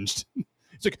unfucking hinged.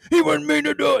 It's like, "He wouldn't mean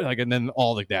to do it." Like, and then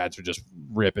all the dads are just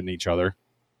ripping each other.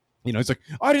 It's like,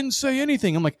 "I didn't say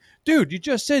anything." I'm like, "Dude, you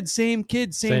just said same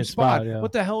kid, same spot. Yeah.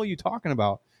 What the hell are you talking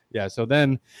about?" Yeah. So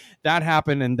then that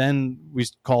happened, and then we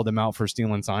called him out for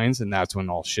stealing signs, and that's when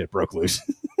all shit broke loose.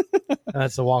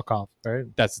 That's the walk off, right?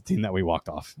 That's the team that we walked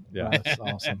off. Yeah. That's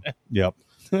awesome. Yep.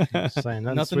 Saying,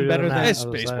 nothing better than this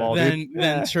baseball,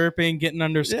 than chirping, getting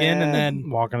under skin, and then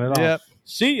walking it off. Yep.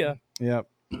 See ya. Yep.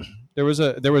 There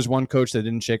was one coach that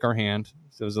didn't shake our hand.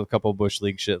 So there was a couple of Bush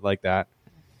League shit like that.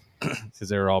 because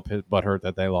they were all butthurt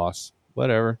that they lost.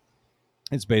 Whatever,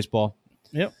 it's baseball.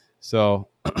 Yep. So,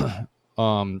 but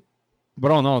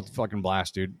all in all, it's a fucking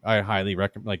blast, dude. I highly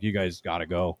recommend. Like, you guys got to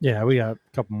go. Yeah, we got a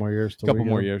couple more years. A couple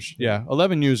more years. Yeah,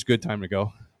 11U is a good time to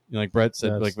go. You know, like Brett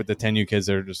said, Yes. like with the 10U kids,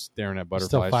 they're just staring at butterflies.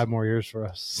 Still 5 more years for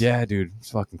us. Yeah, dude,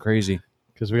 it's fucking crazy.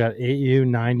 Because we got 8U,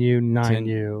 9U,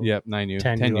 9U. Yep, 9U,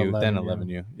 10U, 10U, then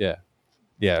 11U. 11U.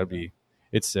 Yeah,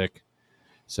 it's sick.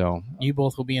 So You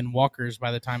both will be in walkers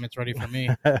by the time it's ready for me.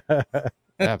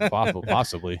 yeah,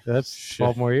 possibly. That's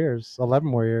 12 more years, 11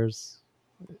 more years.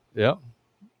 Yep.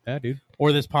 Yeah, dude.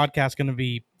 Or this podcast going to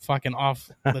be fucking off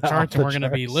the charts, and we're going to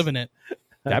be charts. living it.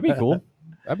 That'd be cool.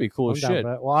 That'd be cool I'm as down shit. for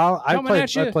that. Well, I Coming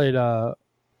at ya. played. What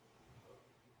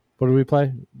did we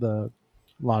play? The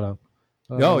Lotto.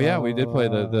 Oh yeah, we did play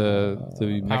the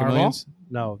Mega Powerball? Millions.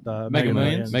 No, the Mega Millions?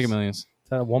 Millions. Mega Millions.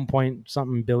 It's at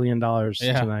 $1 billion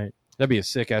tonight. That'd be a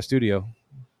sick ass studio.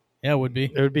 Yeah, it would be.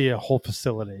 It would be a whole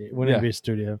facility. It wouldn't Yeah. be a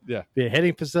studio. Yeah. Be a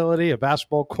hitting facility, a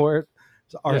basketball court.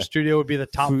 So our Yeah. studio would be the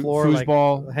top floor, like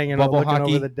foosball, hanging out, bubble looking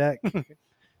hockey. over the deck.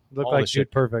 Look All like the shit.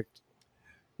 dude perfect.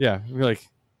 Yeah, we're like,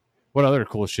 what other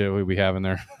cool shit would we have in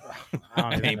there? I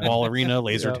don't even know. Paintball arena,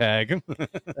 laser Yeah. tag.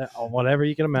 Whatever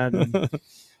you can imagine.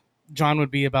 John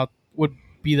would be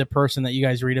the person that you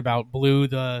guys read about blew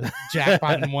the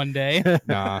jackpot in one day.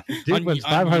 Nah, Dude wins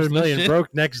 500 million, shit.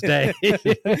 broke next day.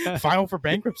 File for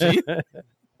bankruptcy.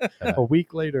 A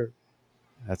week later.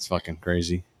 that's fucking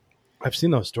crazy. I've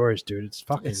seen those stories, dude. It's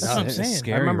fucking That's what I'm nuts. saying.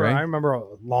 Scary, I remember. right? I remember a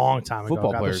long time ago.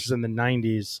 Football God, players. This was in the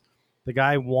 '90s. The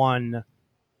guy won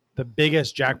the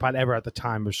biggest jackpot ever at the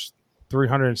time, was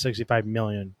 365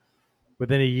 million.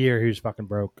 Within a year, he was fucking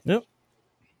broke.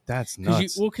 That's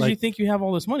Because nuts. you think you have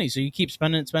all this money, so you keep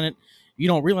spending it. You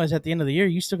don't realize at the end of the year,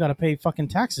 you still got to pay fucking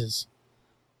taxes.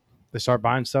 They start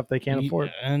buying stuff they can't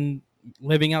afford. And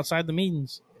living outside the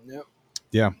means.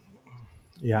 yeah,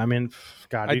 Yeah, I mean,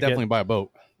 God, I'd you definitely buy a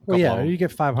boat. Well, Couple yeah, of them. you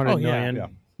get 500 Oh, yeah,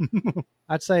 million.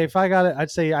 I'd say if I got it, I'd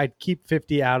say I'd keep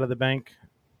 50 out of the bank,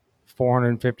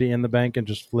 450 in the bank, and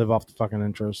just live off the fucking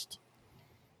interest.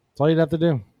 That's all you'd have to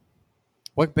do.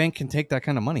 What bank can take that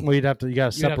kind of money? Well, you got to You'd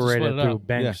have to separate split it it through up.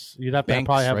 banks. You'd have to Banks,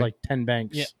 probably have right? like 10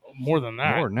 banks. Yeah, more than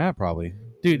that. More than that, probably.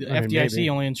 Dude, I mean, FDIC maybe.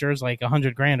 only insures like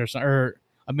 $100,000 or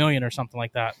 $1 million or something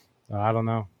like that. I don't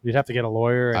know. You'd have to get a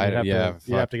lawyer, and you'd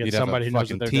have to get you'd have somebody a who knows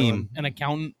fucking what they're team. doing. An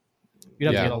accountant. You'd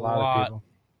have Yeah. to get a of lot. people.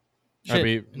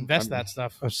 Shit, invest that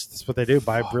stuff. That's what they do.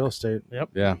 Buy real estate. Yeah,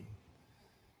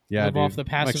 yeah. Live dude. off the I'm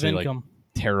passive actually, like, income.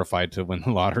 terrified to win the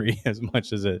lottery as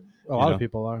much as it. A lot of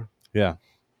people are. Yeah,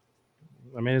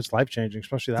 I mean, it's life changing,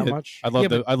 especially that Yeah. much. I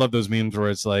love Yeah, I love those memes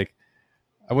where it's like,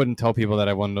 I wouldn't tell people that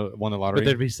I won the lottery. But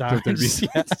there'd be signs. There'd be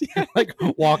signs. Like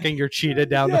walking your cheetah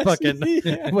down the fucking,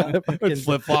 With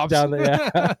flip-flops. down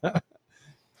the,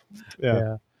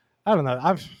 yeah. I don't know.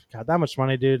 I've got that much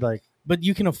money, dude. Like, But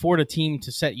you can afford a team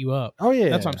to set you up. oh yeah,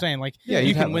 That's what I'm saying. Like, Yeah, you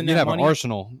you can win you'd that have money. an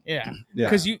arsenal, Yeah, Yeah.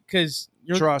 because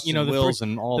you're trust, you know, and the wills,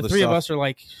 and all the the three stuff. of us are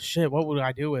like, shit. What would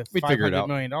I do with We'd figure it out.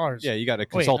 $500 million? Yeah, you got a Wait,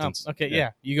 consultants. okay, yeah.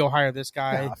 You go hire this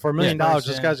guy. Yeah, for $1 million, this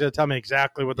person. guy's gonna tell me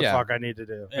exactly what the Yeah. fuck I need to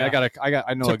do. Yeah.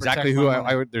 I know To exactly protect who my I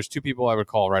money. would. There's two people I would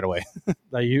call right away.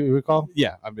 That you recall?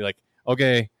 Yeah, I'd be like,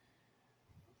 okay,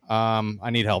 I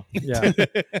need help. Yeah.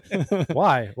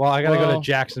 Why? Well, I gotta go Well, to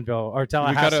Jacksonville or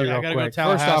Tallahassee I real gotta go quick. to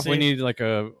First off, Tallahassee. we need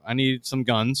I need some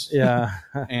guns. Yeah.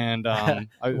 And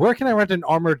Where can I rent an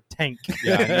armored tank?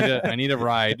 I need a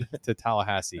ride to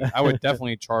Tallahassee. I would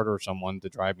definitely charter someone to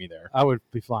drive me there. I would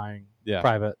be flying Yeah.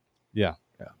 private. Yeah.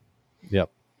 Yeah.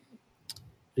 Yep.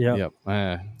 Yeah.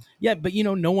 Yep. Yeah, but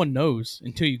no one knows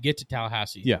until you get to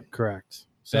Tallahassee. Yeah. Correct.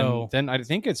 So then I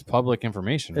think it's public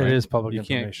information. It Right? is public You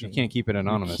information. can't keep it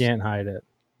anonymous. You can't hide it.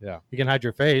 Yeah. You can hide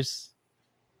your face.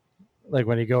 Like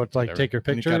when you go to Whatever. take your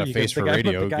When you picture, got a you face can, for the guy,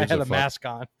 radio, The guy gives had a a fuck. mask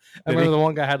on. I Did remember he? the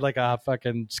one guy had like a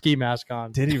fucking ski mask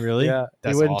on. Did he really? Yeah,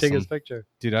 That's he wouldn't awesome. take his picture.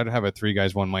 Dude, I'd have a 3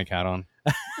 guys 1 mic hat on.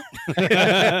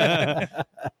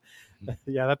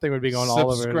 Yeah, that thing would be going all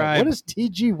over. Subscribe. What is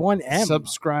TG1M?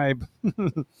 Subscribe.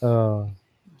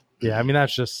 Yeah, I mean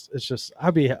it's just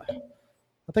I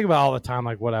think about all the time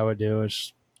like what I would do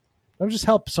is I would just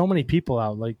help so many people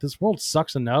out. Like this world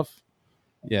sucks enough.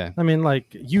 Yeah. I mean, like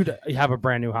you have a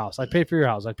brand new house. I'd pay for your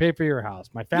house. I'd pay for your house.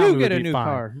 My family You get would a be new fine.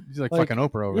 car. He's like Like, fucking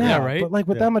Oprah over Yeah, there. right? But like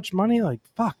with Yeah. that much money, like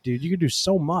fuck, dude, you could do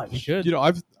so much. you should. You know,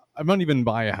 I wouldn't even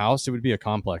buy a house. It would be a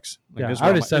complex. Like, Yeah, this is I where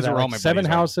already my- said this is that. where all Like my 7 buddies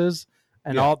are. houses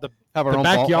and Yeah. all the Have our own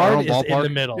backyard our own is in ballpark. the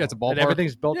middle. Yeah, it's a And ballpark.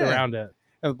 everything's built Yeah. around it.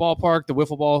 Have the ballpark, the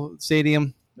wiffle ball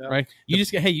stadium, Yeah. right? You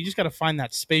just got to find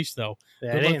that space though.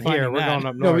 Yeah, Good it luck ain't here. finding We're that. going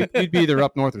up No, north. we'd be either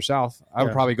up north or south. I would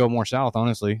Yeah. probably go more south,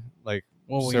 honestly. Like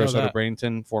Well, we know Sarasota, that.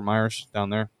 Bradenton, Fort Myers, down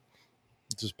there.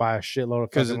 Just buy a shitload of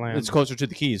because fucking land. it's closer to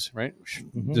the Keys, right?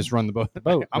 Mhm. Just run the boat.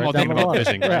 Boat, I'm right all down thinking the about water.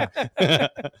 fishing,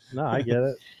 right? No, I get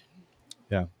it.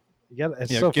 Yeah. You get it.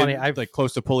 It's Yeah, so get, funny. I've like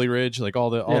close to Pulley Ridge, like all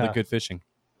the good fishing.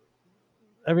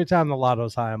 every time the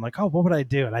lotto's high, I'm like, oh, what would I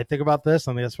do? And I think about this,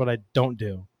 and that's what I don't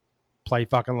do. Play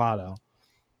fucking lotto.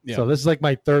 Yeah. So this is like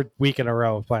my third week in a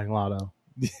row of playing lotto.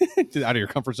 Out of your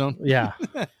comfort zone. Yeah.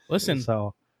 Listen,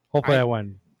 So hopefully I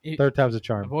win. Third time's a I've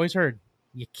charm. always heard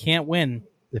you can't win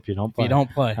If you don't if play. you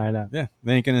don't play. I know. Yeah,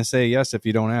 they ain't gonna say yes if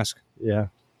you don't ask. Yeah.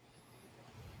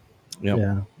 Yep.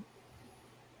 Yeah.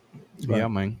 But, Yeah,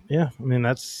 man. yeah. I mean,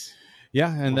 that's. Yeah,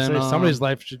 and I'll then say somebody's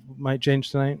life might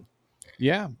change tonight.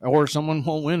 yeah, or someone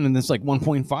won't win, and it's like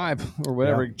 1.5 or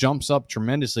whatever. Yeah. It jumps up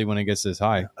tremendously when it gets this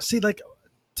high. See, like,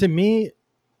 to me,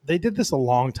 they did this a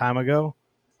long time ago.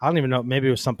 I don't even know. Maybe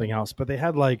it was something else, but they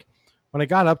had like, when it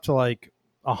got up to like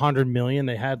 100 million,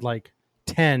 they had like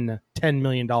 $10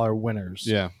 million winners.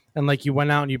 Yeah, And like you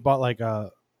went out and you bought like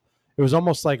it was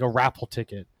almost like a raffle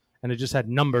ticket, and it just had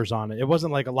numbers on it. It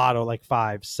wasn't like a lotto, like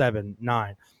 5, 7,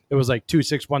 9. It was like 2,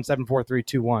 6, 1, 7, 4, 3,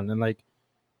 2, 1. And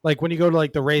like when you go to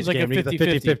like the Rays Like a game, you get the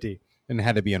 50-50. and it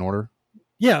had to be in order.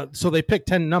 Yeah, so they picked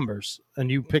 10 numbers, and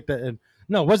you picked that. And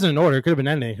no, it wasn't in order. It could have been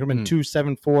anything. It could have been 2,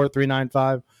 7, 4, 3, 9,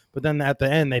 5. But then at the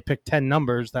end, they picked 10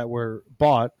 numbers that were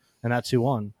bought, and that's who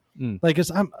won. Like,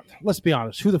 let's be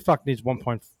honest. Who the fuck needs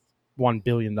 $1.1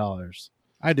 billion?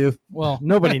 I do. Well,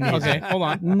 Nobody needs okay, it. hold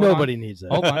on. Nobody needs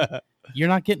it. Hold on. You're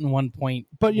not getting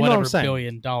But you know what I'm saying.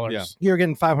 $1 billion. Yeah. You're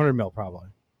getting 500 mil probably.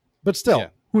 But still, Yeah.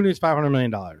 who needs $500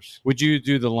 million? Would you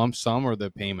do the lump sum or the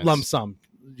payments? Lump sum.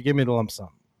 You give me the lump sum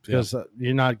because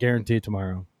you're not guaranteed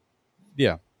tomorrow.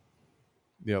 Yeah.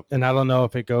 Yep. And I don't know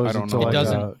if it goes I don't until know. like, It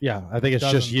doesn't. yeah, I think it's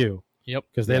Doesn't. just you Yep.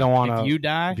 because they don't want If to. you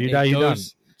die, If you die, you're done.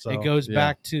 So, it goes yeah.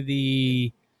 back to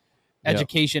the Yep.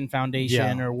 education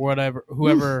foundation Yeah. or whatever,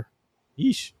 whoever.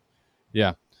 Yeesh.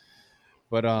 Yeah.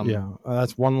 But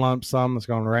that's one lump sum that's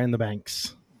going right in the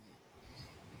banks.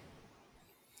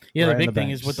 Yeah, Right the in big the thing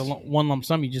is with the banks. one lump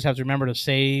sum, you just have to remember to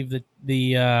save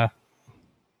the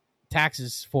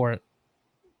taxes for it.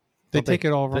 they Don't take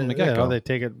it all from the Yeah, get go. they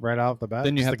take it right off the bat.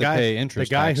 Then you have The to guy- pay interest.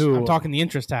 The guy tax. who I'm talking the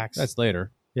interest tax. that's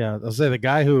later. Yeah, I'll say the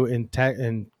guy who in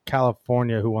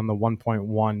California who won the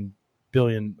 1.1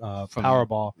 billion From-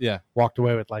 Powerball Yeah. walked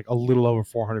away with like a little over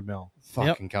 400 mil. Fucking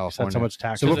That's California. so much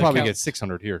tax. So we'll Because probably Cal- get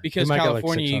 600 here. because might get like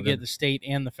California, you 600. get the state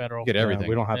and the federal. Get everything.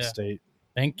 we don't have Yeah. state.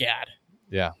 Thank God.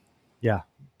 Yeah. Yeah,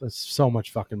 that's so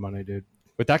much fucking money, dude.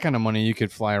 With that kind of money, you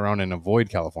could fly around and avoid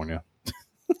California.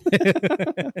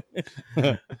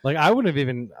 Like I would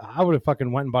have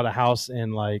fucking went and bought a house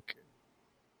in like.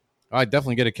 I'd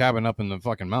definitely get a cabin up in the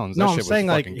fucking mountains. No, That I'm shit was saying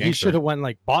like fucking he gangster. should have went and,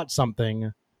 like bought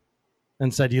something,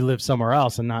 and said you live somewhere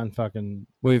else and not in fucking.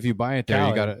 Well, if you buy it there, Cali.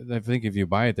 you gotta. I think if you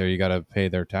buy it there, you gotta pay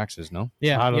their taxes. No.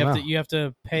 Yeah, I don't know. you have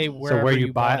to pay wherever So where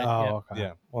you buy bought it. Oh, Yeah. okay.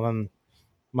 Yeah. Well then,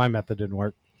 my method didn't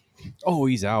work. Oh,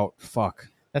 he's out. Fuck.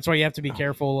 That's why you have to be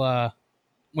careful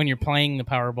when you're playing the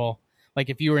Powerball. Like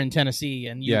if you were in Tennessee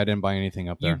and you Yeah, I didn't buy anything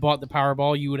up you there. bought the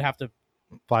Powerball, you would have to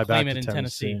Fly Claim back it to in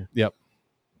Tennessee. Yep.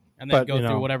 and then But, go you through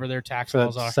know, whatever their tax For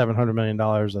that laws are. $700 million,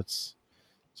 that's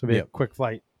so be a Yep. quick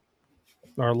flight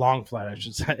or a long flight, I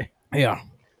should say. Yeah.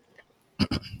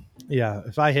 Yeah,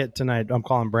 if I hit tonight, I'm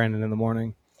calling Brandon in the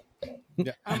morning.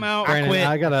 Yeah, I'm out. Brandon, quit.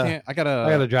 I gotta Can't- I gotta. I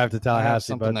gotta drive to I have Tallahassee,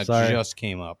 something but that sorry. just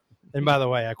came up. And by the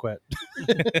way, I quit.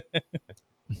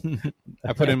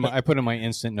 I put in my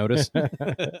instant notice.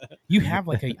 You have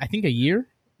like I think a year.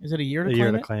 Is it a year to A claim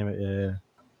year to it? claim it. Yeah.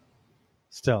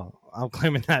 Still, I'm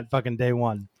claiming that fucking day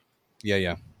one.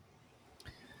 Yeah.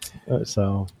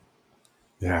 So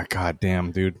Yeah. God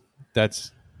damn, dude.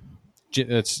 That's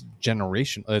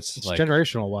generation. It's it's like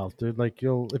generational wealth, dude. Like if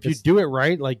you It's- do it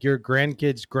right, like your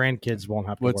grandkids won't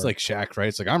have to. well, it's work. like Shaq, right?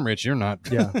 It's like I'm rich, you're not.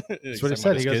 Yeah. That's what he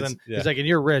said. He goes, in, Yeah. he's like, and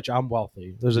you're rich, I'm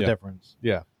wealthy. There's a Yeah. difference.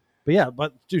 Yeah. But yeah,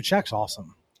 dude, Shaq's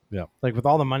awesome. Yeah. Like with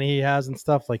all the money he has and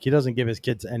stuff, like he doesn't give his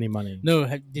kids any money. No,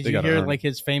 did They you gotta hear earn like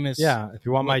his famous? Yeah. If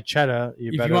you want my cheddar,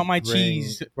 If you want my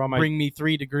cheese, if you want my, bring me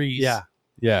 3 degrees. yeah.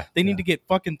 Yeah. They need Yeah. to get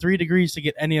fucking 3 degrees to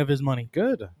get any of his money.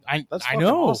 Good. I That's I fucking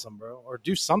know, awesome, bro. Or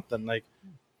do something like,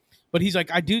 but he's like,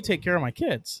 I do take care of my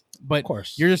kids, but of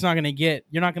course. you're just not gonna you're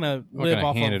not gonna We're live gonna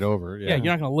off hand of it over. yeah, you're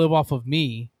not gonna live off of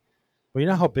me. Well, you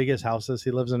know how big his house is he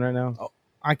lives in right now?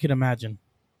 I could imagine.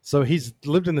 So he's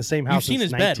lived in the same house seen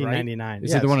since his bed, right? 1999.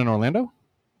 Is it the one in Orlando?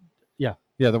 Yeah.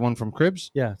 Yeah, the one from Cribs.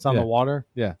 Yeah, it's on Yeah. the water.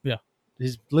 Yeah. Yeah.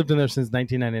 He's lived in there since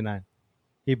 1999.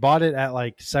 He bought it at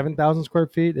like 7,000 square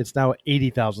feet. It's now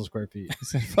 80,000 square feet.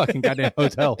 It's a fucking goddamn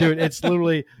hotel. Dude, it's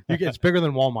literally it's bigger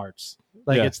than Walmart's.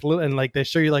 Like Yeah. it's and like they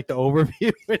show you like the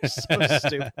overview. It's so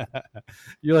stupid.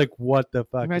 You're like, what the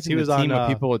fuck? Imagine He was the team on of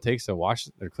people it takes to wash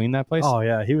or clean that place. Oh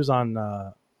yeah, he was on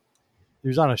a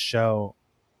show.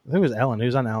 I think it was Ellen. He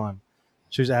was on Ellen.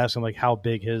 She was asking like how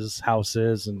big his house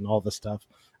is and all this stuff.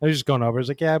 I was just going over. He was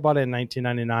like, yeah, I bought it in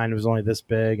 1999. It was only this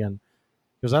big, and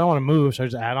because I don't want to move, so I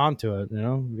just add on to it. You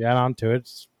know, if you add on to it,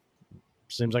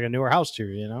 seems like a newer house to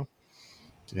you. You know.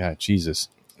 Yeah, Jesus.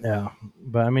 Yeah,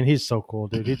 but I mean, he's so cool,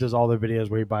 dude. He does all the videos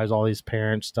where he buys all these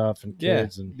parent stuff and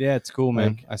kids, and Yeah, it's cool, man.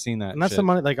 Like, I seen that. and that's shit. the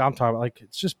money. Like I'm talking about, like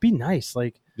it's just be nice.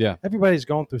 Like Yeah. everybody's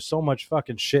going through so much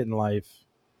fucking shit in life,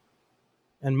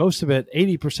 and most of it,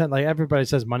 80%. Like everybody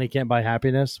says, money can't buy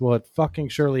happiness. Well, it fucking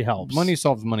surely helps. Money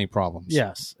solves money problems.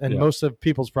 yes, and Yeah. most of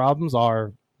people's problems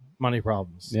are money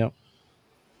problems. Yep.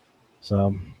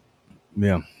 So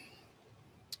Yeah.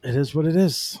 it is what it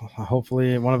is.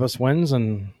 Hopefully, one of us wins,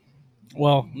 and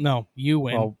Well, no, you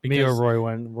win. well, me or because- Roy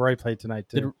win. Roy played tonight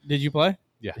too. Did you play?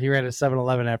 He ran at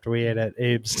 7-Eleven after we ate at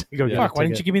Abe's to go get a Fuck, why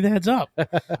didn't you ticket. give me the heads up? We I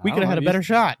could don't have had a know. better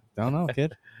shot. Don't know,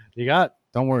 kid. You got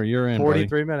Don't worry, you're in. buddy.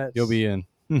 43 minutes. You'll be in.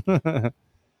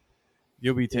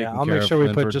 You'll be taken Yeah, I'll care make of, sure we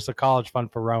put Linford. just a college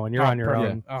fund for Rowan. You're on your yeah.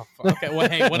 own. Oh, okay. Well,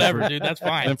 hey, whatever, dude. That's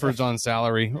fine. Linford's on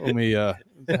salary. Let me have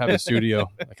a studio.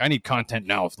 Like, I need content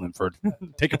now, Linford.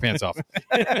 Take your pants off.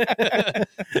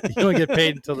 You don't get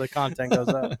paid until the content goes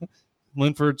up.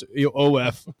 Linford's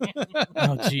OF.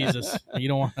 Oh, Jesus. You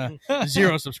don't want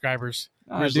 0 subscribers.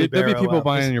 Grizzly Dude, there'll be Bear people OF.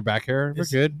 buying your back hair. We're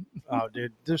Is- good. Oh,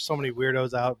 dude, there's so many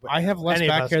weirdos out. But I have less any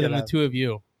of back us hair could than the have. two of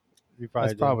you. You probably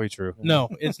That's do. probably true. No,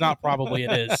 it's not probably.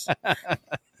 It is.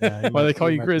 Yeah, Why they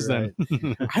call you Grizz then?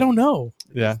 then? I don't know.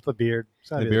 Yeah. It's the beard. It's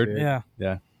gotta The be beard? Yeah.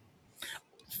 Yeah.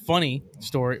 Funny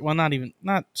story. Well,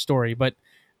 not story, but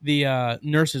the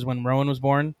nurses, when Rowan was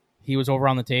born, he was over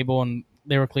on the table and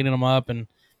they were cleaning him up and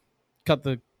cut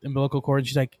the umbilical cord. And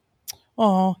she's like,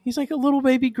 "Oh, he's like a little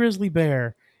baby grizzly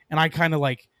bear." And I kind of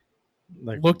like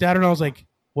looked at her and I was like,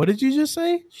 "What did you just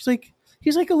say?" She's like,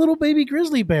 "He's like a little baby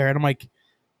grizzly bear." And I'm like,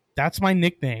 "That's my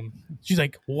nickname." She's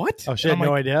like, "What?" Oh, she And had I'm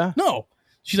no like, idea? No.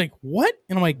 She's like, "What?"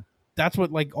 And I'm like, "That's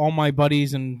what like all my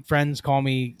buddies and friends call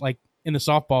me, like in our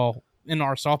softball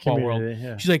world." Community,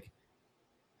 yeah. She's like,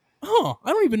 "Oh, I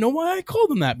don't even know why I called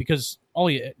him that because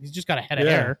he's just got a head of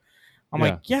Yeah. hair." I'm Yeah.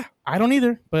 like, "Yeah, I don't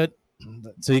either." But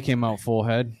So he came out full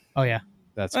head. oh yeah,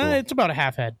 That's cool. it's about a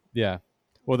half head, Yeah.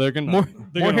 Well, they're gonna more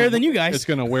they're more gonna- hair than you guys. It's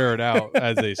gonna wear it out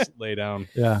as they lay down.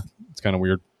 Yeah. It's kind of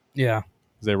weird Yeah,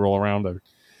 as they roll around. It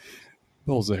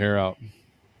pulls the hair out.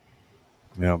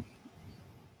 Yeah.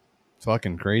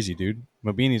 Fucking crazy, dude.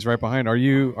 Mabini's right behind. Are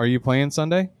you playing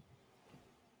Sunday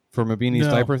for Mabini's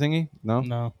No. diaper thingy? No.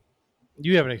 no,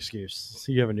 You have an excuse.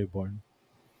 You have a newborn.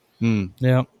 Hmm.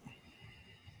 yeah,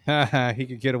 He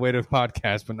could get away to a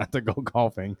podcast, but not to go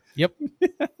golfing. yep.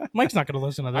 Mike's not going to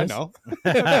listen to this. I know.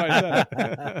 That's why I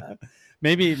said it.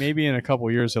 maybe in a couple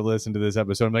years he'll listen to this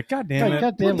episode. I'm like, God damn it!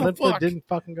 Goddamn, What the Linford fuck? didn't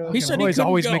fucking go. He said he Roy's couldn't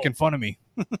always go. making fun of me.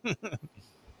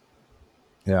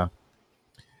 Yeah.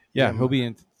 Yeah, he'll be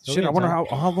in. He'll Shit, be I in wonder town.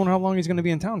 how long he's going to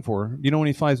be in town for. Do you know when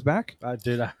he flies back?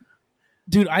 Dude,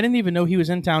 Dude, I didn't even know he was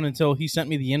in town until he sent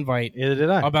me the invite either did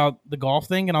I. about the golf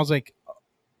thing, and I was like,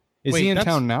 Is Wait, he in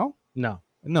that's- town now? No.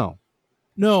 No.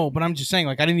 "No," but I'm just saying,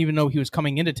 like, I didn't even know he was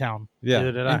coming into town Yeah.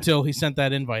 Neither did I. until he sent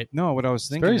that invite. No, what I was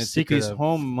thinking very is if he's secretive.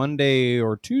 home Monday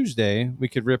or Tuesday, we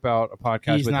could rip out a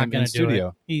podcast He's with not him in going to do studio.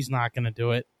 it. He's not going to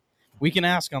do it. We can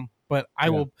ask him, but I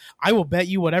Yeah. will bet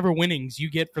you whatever winnings you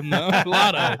get from the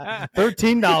lotto.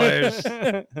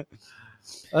 $13.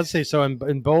 Let's see. So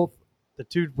in both the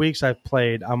 2 weeks I've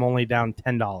played, I'm only down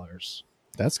 $10.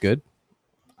 That's good.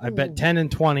 I bet 10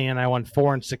 and 20, and I won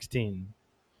 4 and 16.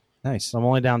 Nice. So I'm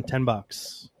only down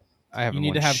 $10. I haven't You need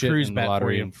won to have shit Cruz in the bet for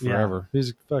lottery you. in forever. Yeah,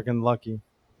 he's fucking lucky.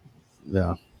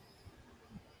 Yeah.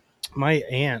 My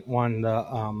aunt won the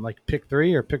like pick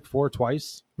 3 or pick 4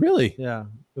 twice. Really? Yeah,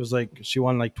 it was like she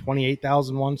won like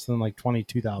 28,000 once, then like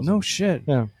 22,000. No shit.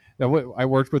 Yeah. I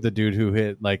worked with a dude who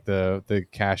hit like the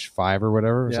cash 5 or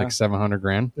whatever. It was Yeah. like 700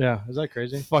 grand. Yeah, is that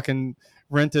crazy? Fucking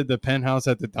rented the penthouse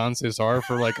at the Don Cesar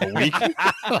for like a week.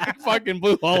 Like fucking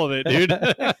blew all of it, dude.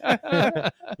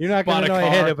 You're not Bought gonna a know I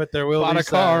hit car, it, but there will bought be a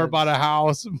car, signs. bought a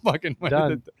house, fucking went to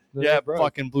Done. the- yeah, Bro.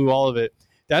 fucking blew all of it.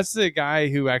 That's the guy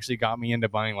who actually got me into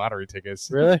buying lottery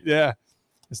tickets. Really? Yeah.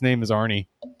 His name is Arnie.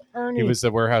 Ernie. He was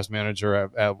the warehouse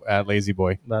manager at Lazy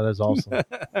Boy. That is awesome.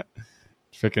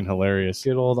 Freaking hilarious.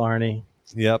 Good old Arnie.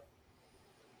 Yep.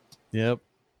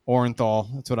 Orenthal.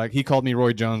 That's what he called me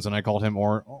Roy Jones, and I called him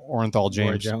Orenthal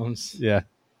James. Roy Jones. Yeah.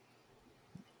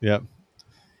 Yep.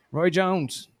 Roy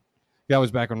Jones. That was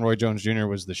back when Roy Jones Jr.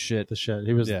 was the shit. The shit.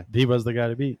 He was the guy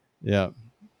to beat. Yeah.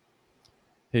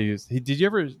 Did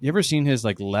you ever seen his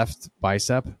like left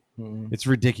bicep? Mm-hmm. It's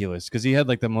ridiculous because he had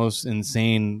like the most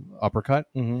insane uppercut.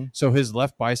 Mm-hmm. So his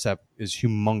left bicep is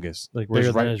humongous. Like whereas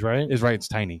bigger than his right? His right's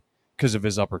tiny because of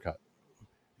his uppercut.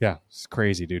 Yeah, it's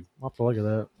crazy, dude. I'll have to look at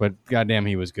that. But goddamn,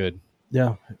 he was good.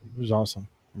 Yeah, it was awesome.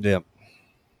 Yeah.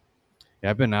 Yeah,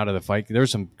 I've been out of the fight. There were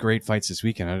some great fights this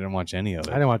weekend. I didn't watch any of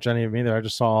it. I didn't watch any of them either. I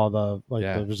just saw all the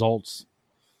the results.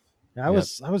 Yeah,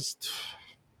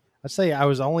 I'd say I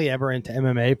was only ever into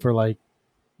MMA for like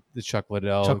the Chuck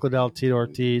Liddell, Tito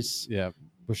Ortiz, yeah,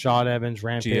 Rashad Evans,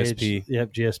 Rampage, GSP.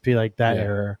 Yep, GSP, like that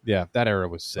era. Yeah, that era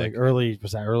was sick. Like early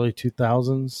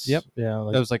 2000s? Yep. Yeah,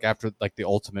 like, that was like after like the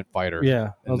Ultimate Fighter.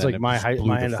 Yeah, that was like my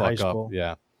end of high up. school.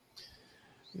 Yeah.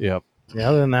 Yep. Yeah.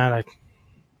 Other than that, I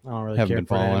don't really Haven't care been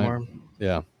for it following anymore.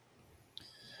 Yeah.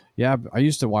 Yeah, I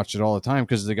used to watch it all the time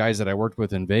because the guys that I worked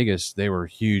with in Vegas, they were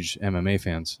huge MMA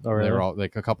fans. Oh, really? They were all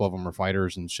like a couple of them were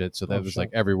fighters and shit. So that was shit.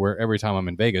 like everywhere. Every time I'm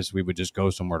in Vegas, we would just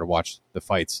go somewhere to watch the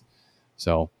fights.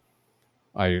 So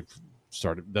I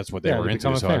started. That's what they were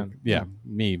into. So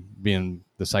me being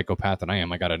the psychopath that I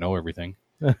am, I got to know everything.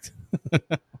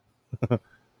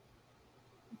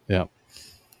 Yeah,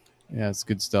 it's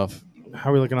good stuff. How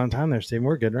are we looking on time there, Steve?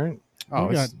 We're good, right? Oh,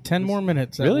 we got 10 more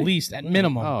minutes really? at least, at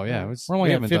minimum. Oh yeah, we're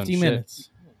only at 50 minutes.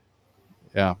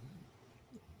 Yeah. What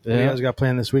do you guys got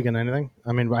planned this weekend? Anything?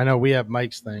 I mean, I know we have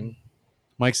Mike's thing.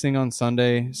 Mike's thing on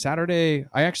Sunday. Saturday,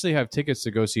 I actually have tickets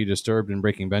to go see Disturbed and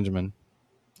Breaking Benjamin.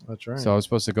 That's right. So I was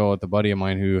supposed to go with a buddy of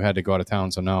mine who had to go out of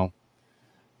town. So now,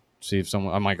 see if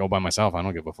I might go by myself. I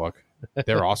don't give a fuck.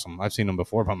 They're awesome. I've seen them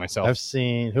before by myself. I've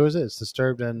seen, who is it? It's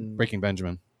Disturbed and Breaking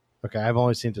Benjamin. Okay, I've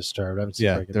only seen Disturbed. I haven't seen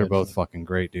Breaking they're Benjamin. both fucking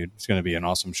great, dude. It's going to be an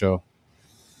awesome show.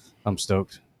 I'm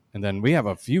stoked. And then we have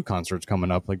a few concerts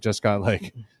coming up. Like just got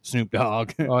like Snoop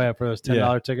Dogg. Oh yeah, for those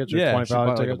 $10 tickets or $25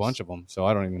 tickets. Like a bunch of them. So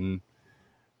I don't know.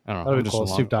 That'd I'm be just cool.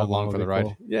 Snoop Dogg along for the ride.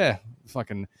 cool. Yeah,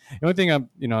 fucking. The only thing I'm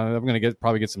gonna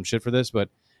probably get some shit for this, but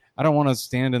I don't want to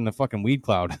stand in the fucking weed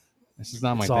cloud. This is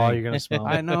not my That's thing. all you're gonna smell.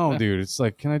 I know, dude. It's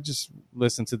like, can I just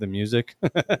listen to the music?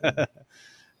 But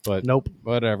nope.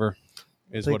 Whatever.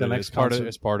 Is what it is.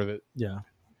 It's part of it. Yeah.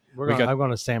 I'm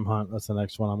going to Sam Hunt. That's the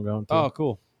next one I'm going to. Oh,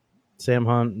 cool. Sam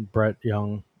Hunt and Brett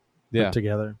Young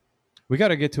together. We got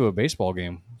to get to a baseball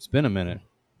game. It's been a minute.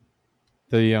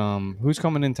 The who's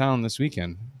coming in town this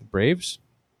weekend? The Braves?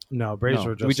 No, Braves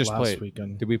were we just last played.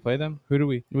 weekend. Did we play them? Who do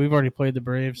we? We've already played the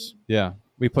Braves. Yeah,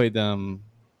 we played them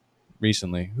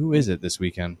recently. Who is it this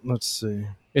weekend? Let's see.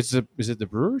 Is it the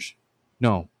Brewers?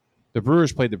 No, the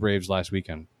Brewers played the Braves last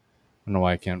weekend. I don't know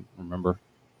why I can't remember.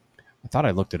 I thought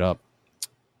I looked it up.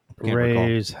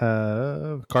 Rays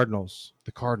have Cardinals.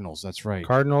 The Cardinals, that's right.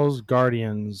 Cardinals,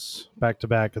 Guardians, back to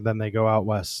back, and then they go out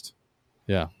west.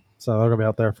 Yeah. So they're gonna be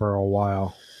out there for a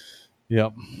while.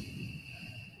 Yep.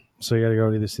 So you got to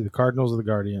go either see the Cardinals or the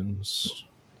Guardians.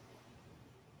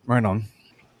 Right on.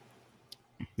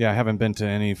 Yeah, I haven't been to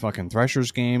any fucking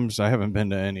Threshers games. I haven't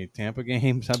been to any Tampa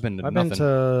games. I've been to nothing.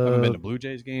 I haven't been to Blue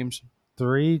Jays games.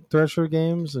 3 Thresher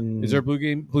games, and is there a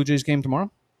Blue Jays game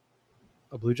tomorrow?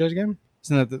 A Blue Jays game?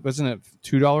 Wasn't it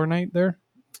 $2 night there?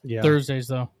 Yeah. Thursdays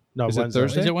though. No, is Wednesday. it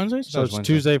Thursday? Is it Wednesdays? So it's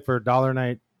Wednesday. Tuesday for $1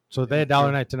 night. So they had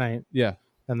 $1 night tonight. Yeah.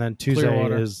 And then Tuesday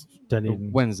Clearwater. is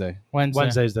Dunedin. Wednesday.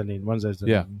 Wednesday's Dunedin.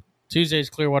 Yeah. Tuesday's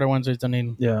Clearwater, Wednesday's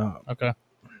Dunedin. Yeah. Okay.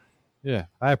 Yeah.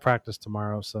 I have practice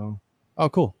tomorrow, so Oh,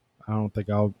 cool. I don't think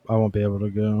I won't be able to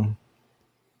go.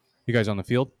 You guys on the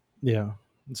field? Yeah.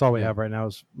 That's all we Yeah. have right now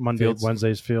is Monday, Fields.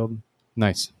 Wednesday's field.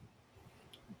 Nice.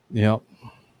 Yep.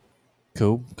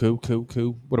 Cool.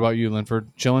 What about you,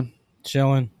 Linford? Chilling?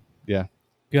 Chilling. Yeah.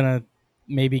 Gonna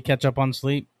maybe catch up on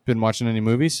sleep. Been watching any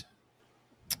movies?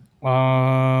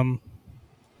 Not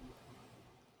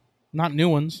new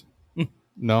ones.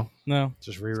 No. No.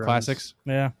 Just reruns. Classics?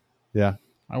 Yeah. Yeah.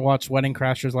 I watched Wedding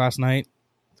Crashers last night.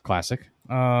 Classic.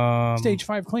 Stage Stage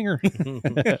 5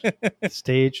 clinger.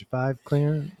 Stage 5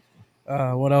 clear.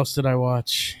 What else did I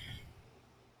watch?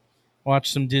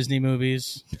 Watch some Disney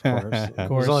movies. Of course.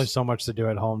 There's only so much to do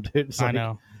at home, dude. It's I like,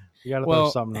 know. You got to throw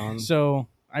something on. So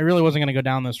I really wasn't going to go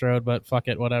down this road, but fuck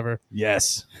it, whatever.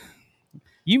 Yes.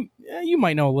 You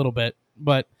might know a little bit,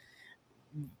 but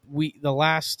the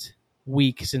last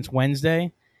week since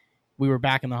Wednesday, we were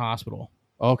back in the hospital.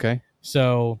 Okay.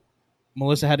 So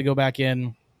Melissa had to go back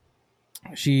in.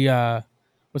 She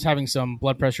was having some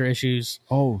blood pressure issues.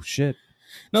 Oh, shit.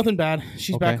 Nothing bad.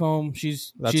 She's Okay. back home.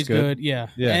 She's That's good. Yeah.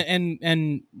 Yeah.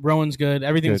 And Rowan's good.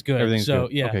 Everything's good. Everything's so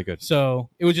good. yeah. Okay, good. So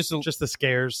it was just the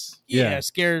scares. Yeah.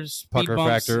 scares, speed Pucker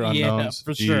bumps. factor, unknowns. Yeah,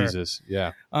 for sure. Jesus.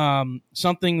 Yeah.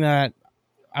 Something that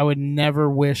I would never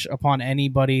wish upon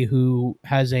anybody who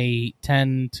has a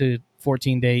 10 to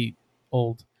 14 day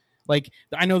old. Like,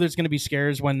 I know there's going to be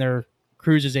scares when they're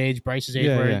Cruz's age, Bryce's age,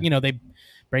 where, they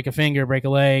break a finger, break a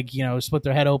leg, split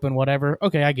their head open, whatever.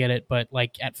 Okay, I get it. But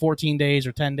like at 14 days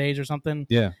or 10 days or something,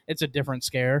 it's a different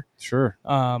scare. Sure.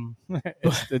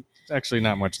 It's actually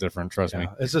not much different. Trust me.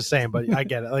 It's the same, but I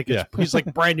get it. Like he's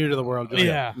like brand new to the world.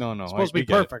 Yeah. No. It's supposed to be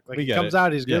perfect. Like he comes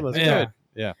out, he's good. Let's go.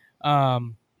 Yeah.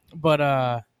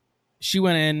 But she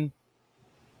went in.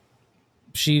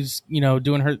 She's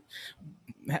doing her.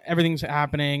 Everything's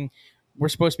happening. We're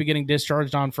supposed to be getting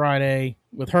discharged on Friday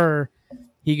with her.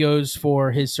 He goes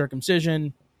for his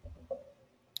circumcision.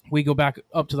 We go back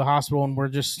up to the hospital, and we're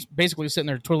just basically sitting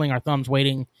there twiddling our thumbs,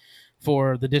 waiting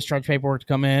for the discharge paperwork to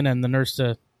come in and the nurse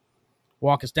to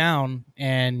walk us down.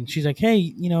 And she's like,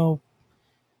 "Hey,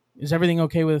 is everything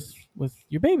okay with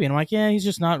your baby?" And I'm like, "Yeah, he's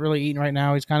just not really eating right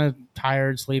now. He's kind of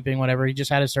tired, sleeping, whatever. He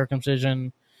just had his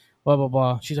circumcision, blah, blah,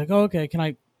 blah." She's like, "Oh, okay. Can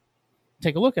I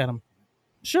take a look at him?"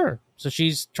 Sure. So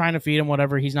she's trying to feed him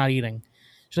whatever. He's not eating.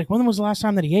 She's like, "When was the last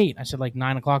time that he ate?" I said, like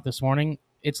 9 o'clock this morning.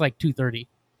 It's like 2:30.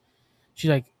 She's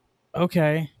like,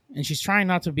 "Okay." And she's trying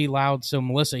not to be loud so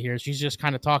Melissa hears. She's just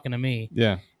kind of talking to me.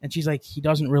 Yeah. And she's like, "He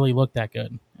doesn't really look that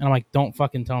good." And I'm like, "Don't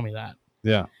fucking tell me that."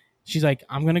 Yeah. She's like,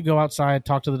 "I'm going to go outside,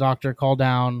 talk to the doctor, call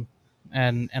down,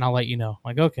 and I'll let you know."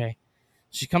 I'm like, "Okay."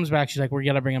 She comes back. She's like, "We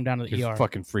got to bring him down to the ER."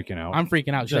 Fucking freaking out. I'm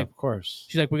freaking out. She's like, "Of course."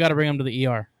 She's like, "We got to bring him to the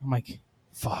ER." I'm like,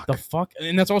 "Fuck. The fuck?"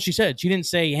 And that's all she said. She didn't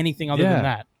say anything other than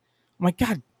that. I'm like,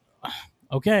 "God,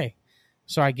 okay."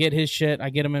 So I get his shit. I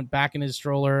get him back in his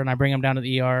stroller, and I bring him down to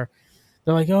the ER.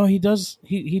 They're like, "Oh, he does,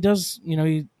 he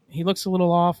looks a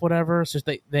little off, whatever." So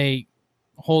they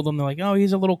hold him. They're like, "Oh,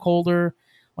 he's a little colder."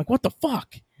 I'm like, what the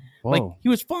fuck? Whoa. Like, he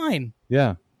was fine.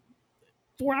 Yeah.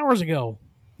 4 hours ago.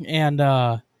 And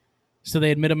so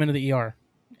they admit him into the ER.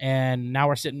 And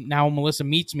now Melissa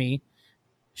meets me.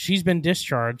 She's been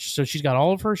discharged, so she's got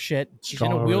all of her shit. She's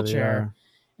in a wheelchair.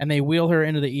 And they wheel her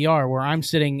into the ER, where I'm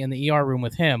sitting in the ER room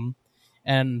with him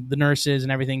and the nurses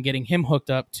and everything, getting him hooked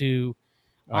up to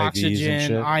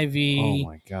oxygen, IV. Oh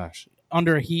my gosh.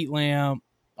 Under a heat lamp,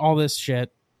 all this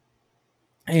shit.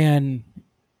 And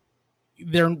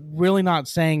they're really not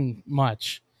saying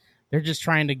much. They're just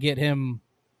trying to get him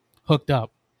hooked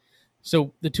up.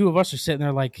 So the two of us are sitting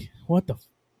there like,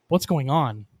 what's going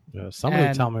on? Yeah,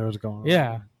 somebody tell me what's going on.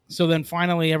 Yeah. So then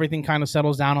finally everything kind of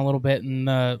settles down a little bit, and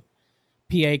the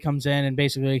PA comes in and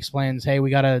basically explains, "Hey, we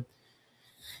got to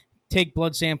take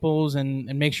blood samples and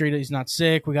make sure he's not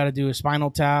sick. We got to do a spinal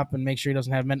tap and make sure he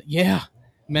doesn't have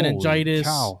meningitis,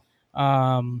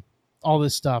 all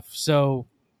this stuff." So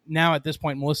now at this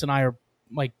point, Melissa and I are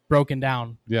like broken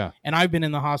down. Yeah. And I've been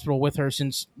in the hospital with her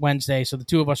since Wednesday, so the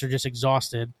two of us are just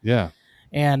exhausted. Yeah.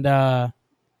 And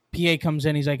PA comes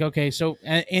in. He's like, "Okay, so,"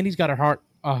 and he's got a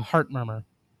heart murmur,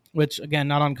 which again,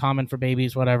 not uncommon for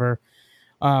babies, whatever.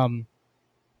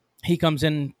 He comes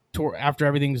in after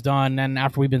everything's done, and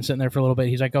after we've been sitting there for a little bit,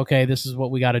 he's like, "Okay, this is what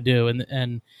we got to do,"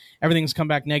 and everything's come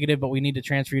back negative, but we need to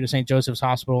transfer you to St. Joseph's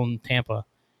Hospital in Tampa.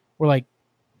 We're like,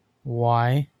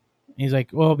 "Why?" He's like,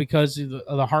 "Well, because of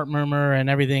the heart murmur and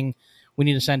everything, we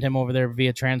need to send him over there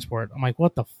via transport." I'm like,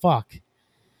 "What the fuck?"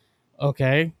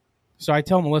 Okay. So I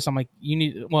tell Melissa, I'm like,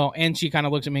 and she kind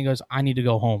of looks at me and goes, "I need to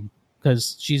go home,"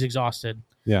 because she's exhausted.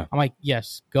 Yeah. I'm like,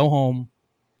 "Yes, go home.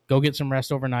 Go get some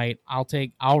rest overnight.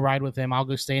 I'll ride with him. I'll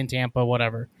go stay in Tampa,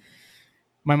 whatever."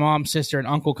 My mom, sister, and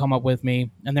uncle come up with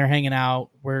me, and they're hanging out.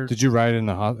 Did you ride in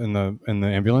the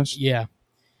ambulance? Yeah.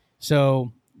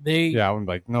 So Yeah, I would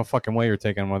be like, "No fucking way you're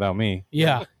taking him without me."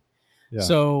 Yeah. Yeah.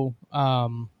 So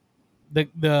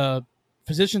the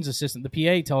physician's assistant, the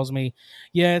PA, tells me,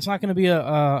 "Yeah, it's not going to be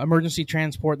a emergency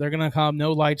transport. They're going to come,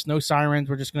 no lights, no sirens.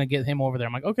 We're just going to get him over there."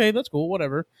 I'm like, "Okay, that's cool,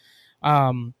 whatever."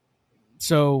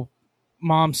 So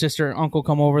mom, sister, uncle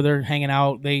come over. They're hanging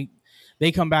out. They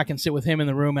come back and sit with him in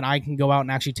the room, and I can go out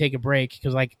and actually take a break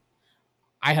because like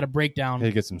I had a breakdown.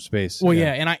 Hey, get some space. Well,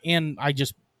 yeah, and I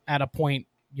just at a point.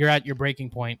 You're at your breaking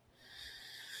point.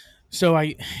 So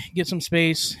I get some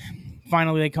space.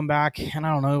 Finally, they come back, and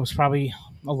I don't know, it was probably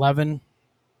 11.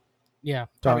 Yeah.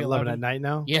 Probably 11 at night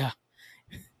now? Yeah.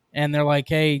 And they're like,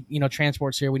 "Hey,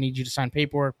 transport's here. We need you to sign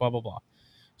paperwork, blah, blah, blah."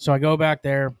 So I go back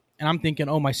there, and I'm thinking,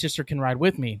 oh, my sister can ride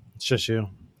with me. It's just you.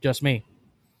 Just me.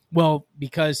 Well,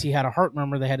 because he had a heart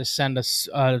murmur, they had to send us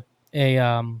a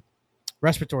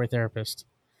respiratory therapist.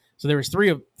 So there was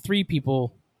three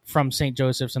people from St.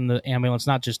 Joseph's in the ambulance,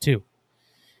 not just two.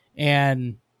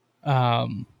 And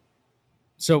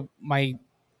so my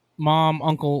mom,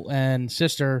 uncle, and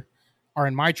sister are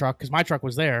in my truck because my truck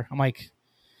was there. I'm like,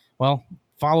 "Well,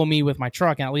 follow me with my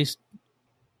truck and at least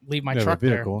leave my truck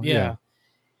vehicle, there." Yeah.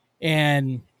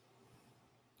 And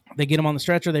they get him on the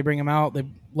stretcher. They bring him out. They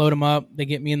load him up. They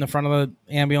get me in the front of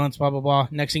the ambulance, blah, blah, blah.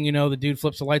 Next thing you know, the dude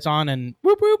flips the lights on and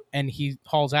whoop, whoop, and he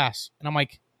hauls ass. And I'm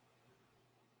like,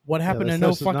 what happened to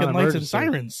no fucking lights and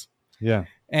sirens? Yeah.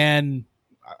 And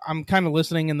I'm kind of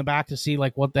listening in the back to see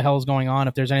like what the hell is going on.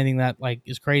 If there's anything that like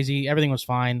is crazy, everything was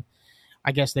fine.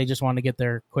 I guess they just wanted to get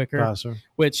there quicker,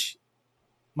 which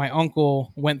my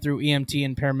uncle went through EMT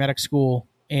and paramedic school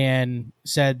and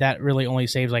said that really only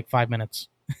saves like 5 minutes.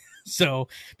 So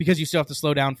because you still have to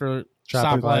slow down for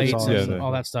stoplights and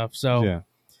all that stuff. So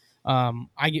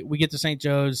we get to St.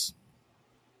 Joe's,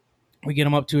 we get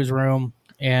him up to his room,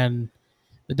 and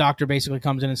the doctor basically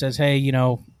comes in and says, hey, you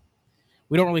know,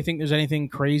 we don't really think there's anything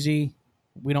crazy.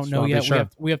 We don't know yet. Sure.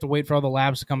 We have to wait for all the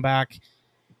labs to come back.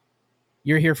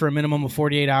 You're here for a minimum of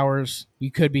 48 hours.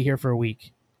 You could be here for a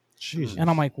week. Jesus. And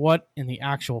I'm like, what in the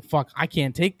actual fuck? I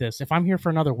can't take this. If I'm here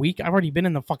for another week, I've already been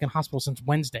in the fucking hospital since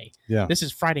Wednesday. Yeah. This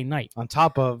is Friday night. On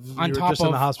top of in the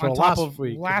hospital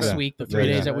last week, the 3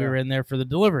 days that we were in there for the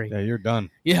delivery. Yeah, you're done.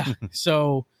 Yeah.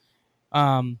 So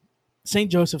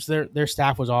St. Joseph's, their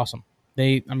staff was awesome.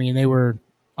 They were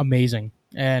amazing.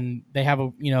 And they have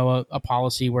a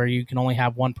policy where you can only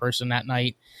have one person that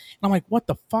night. And I'm like, what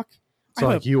the fuck? So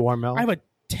like you or Mel? I have a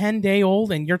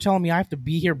 10-day-old, and you're telling me I have to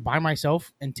be here by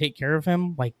myself and take care of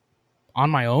him like on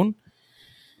my own?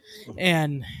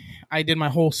 And I did my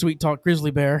whole sweet talk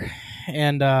grizzly bear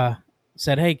and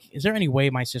said, hey, is there any way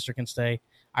my sister can stay?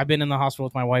 I've been in the hospital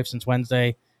with my wife since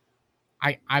Wednesday.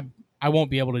 I won't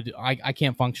be able to do. I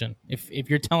can't function. If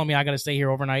you're telling me I got to stay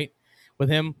here overnight with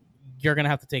him, you're gonna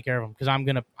have to take care of him because I'm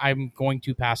going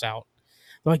to pass out.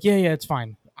 They're like, yeah, it's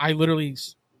fine.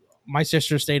 My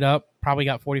sister stayed up, probably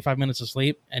got 45 minutes of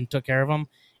sleep and took care of him,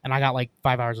 and I got like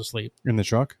 5 hours of sleep. In the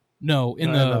truck? No,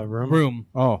 in the room.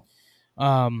 Oh.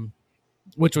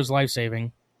 Which was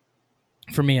life-saving,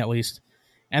 for me at least.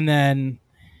 And then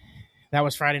that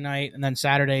was Friday night, and then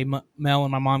Saturday, Mel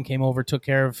and my mom came over, took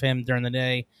care of him during the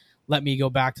day, let me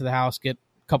go back to the house, get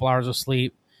a couple hours of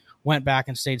sleep, went back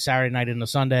and stayed Saturday night into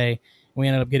Sunday. We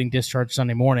ended up getting discharged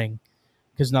Sunday morning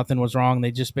because nothing was wrong.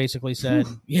 They just basically said,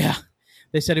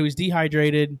 they said he was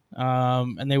dehydrated,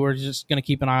 and they were just going to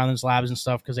keep an eye on his labs and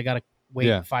stuff because they got to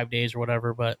wait 5 days or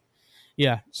whatever. But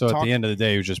yeah. So at the end of the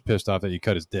day, he was just pissed off that you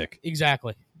cut his dick.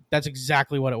 Exactly. That's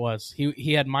exactly what it was.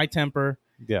 He had my temper,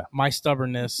 my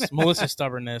stubbornness, Melissa's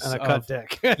stubbornnness, and a cut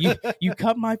dick. you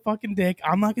cut my fucking dick.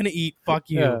 I'm not going to eat. Fuck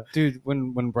you, dude.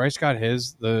 When Bryce got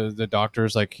his, the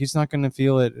doctor's like, he's not going to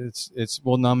feel it.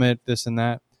 We'll numb it. This and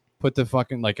that. Put the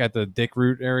fucking like at the dick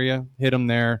root area. Hit him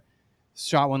there.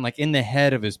 Shot one like in the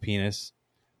head of his penis.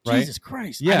 Right? Jesus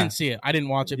Christ. Yeah. I didn't see it. I didn't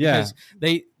watch it because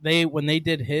they when they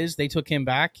did his, they took him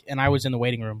back and I was in the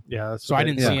waiting room. Yeah. So I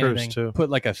didn't see anything. Too. Put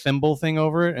like a thimble thing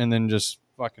over it and then just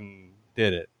fucking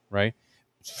did it. Right.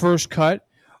 First cut.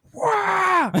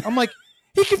 Wah! I'm like,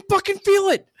 he can fucking feel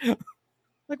it.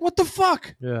 Like, what the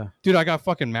fuck? Yeah. Dude, I got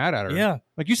fucking mad at her. Yeah.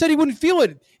 Like, you said he wouldn't feel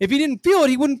it. If he didn't feel it,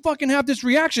 he wouldn't fucking have this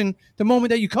reaction the moment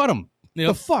that you cut him. Yep.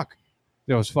 The fuck?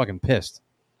 I was fucking pissed.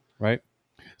 Right?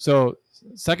 So,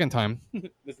 second time,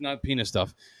 it's not penis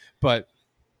stuff, but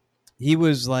he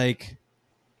was like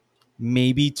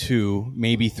maybe 2,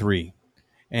 maybe 3,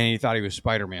 and he thought he was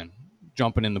Spider-Man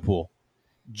jumping in the pool.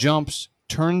 Jumps,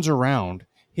 turns around,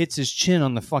 hits his chin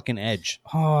on the fucking edge.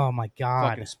 Oh, my God.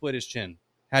 Fucking split his chin.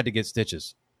 Had to get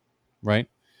stitches. Right?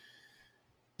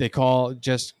 They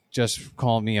just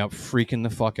called me up, freaking the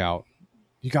fuck out.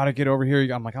 You got to get over here.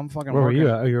 I'm like, I'm fucking Where working.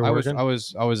 were you?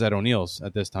 I was at O'Neill's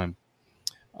at this time.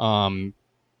 And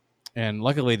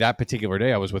luckily that particular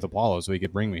day I was with Apollo so he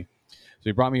could bring me. So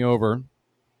he brought me over,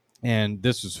 and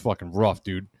this was fucking rough,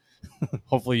 dude.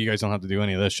 Hopefully you guys don't have to do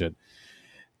any of this shit.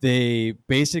 They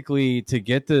basically, to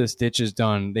get the stitches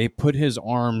done, they put his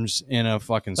arms in a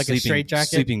fucking like a straitjacket?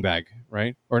 Sleeping bag,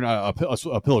 right? Or not,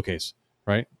 a pillowcase,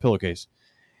 right? Pillowcase.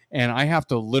 And I have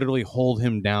to literally hold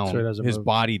him down, his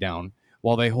body down,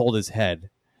 while they hold his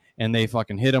head. And they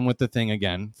fucking hit him with the thing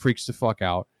again. Freaks the fuck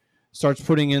out. Starts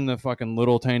putting in the fucking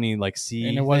little tiny like C.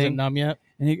 And it wasn't numb yet?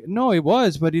 And it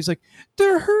was, but he's like,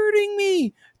 they're hurting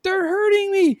me. They're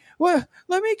hurting me. What?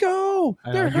 Let me go.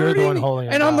 They're hurting me.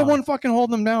 And I'm the one fucking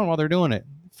holding them down while they're doing it.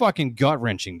 Fucking gut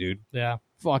wrenching, dude. Yeah.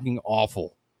 Fucking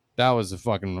awful. That was a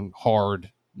fucking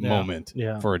hard moment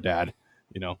for a dad,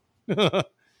 you know?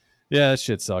 Yeah, that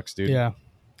shit sucks, dude. Yeah.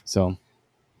 So,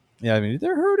 yeah, I mean,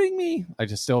 they're hurting me. I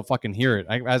just still fucking hear it.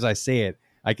 As I say it,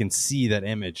 I can see that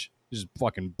image. Just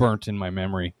fucking burnt in my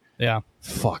memory. Yeah.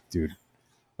 Fuck, dude.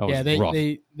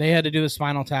 They had to do the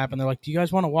spinal tap, and they're like, "Do you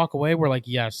guys want to walk away?" We're like,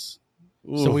 "Yes."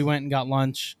 Oof. So we went and got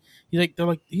lunch. They're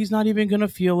like, "He's not even gonna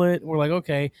feel it." We're like,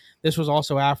 "Okay." This was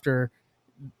also after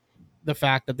the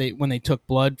fact that when they took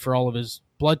blood for all of his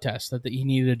blood tests that he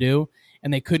needed to do,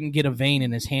 and they couldn't get a vein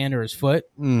in his hand or his foot,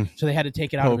 so they had to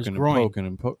take it out of his groin.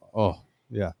 Oh,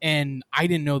 yeah. And I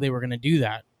didn't know they were going to do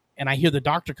that. And I hear the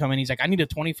doctor come in. He's like, I need a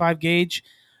 25 gauge.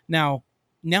 Now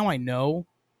I know,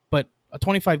 but a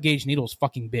 25 gauge needle is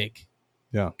fucking big.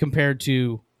 Yeah. Compared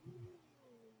to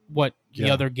what the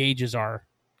other gauges are.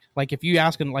 Like if you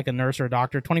ask like a nurse or a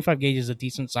doctor, 25 gauge is a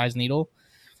decent sized needle.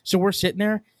 So we're sitting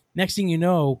there. Next thing you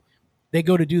know, they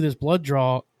go to do this blood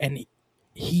draw, and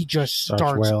he just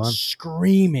starts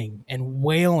screaming and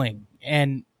wailing.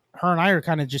 And her and I are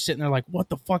kind of just sitting there like, what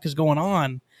the fuck is going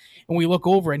on? And we look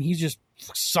over, and he's just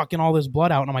sucking all this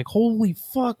blood out. And I'm like, holy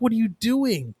fuck, what are you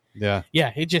doing? Yeah.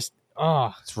 Yeah, it just,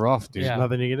 it's rough, dude. Yeah.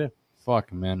 Nothing you can do.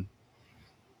 Fuck, man.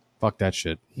 Fuck that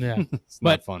shit. Yeah. It's but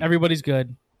not fun. Everybody's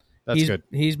good. That's good.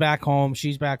 He's back home.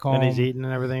 She's back home. And he's eating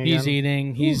and everything He's again?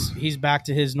 eating. He's back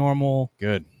to his normal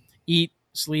Good. eat,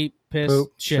 sleep, piss,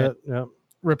 Poop, shit, Yep.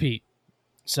 repeat.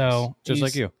 So Just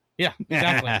like you. Yeah,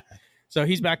 exactly. So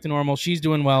he's back to normal. She's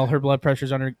doing well. Her blood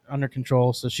pressure's under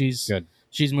control. So she's Good.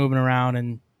 She's moving around.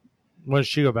 And When does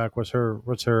she go back? What's her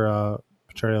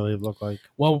paternity leave look like?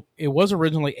 well, it was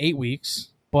originally 8 weeks,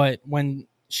 but when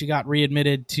she got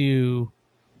readmitted to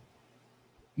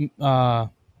the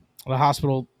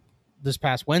hospital this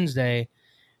past Wednesday,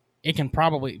 it can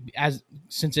probably,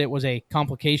 since it was a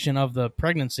complication of the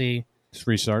pregnancy, Just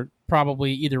restart.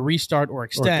 probably either restart or Or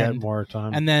extend. get more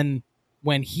time. And then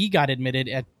when he got admitted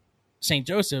at St.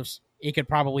 Joseph's, it could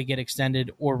probably get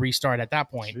extended or restart at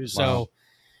that point. Jeez, So wow.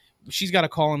 she's got to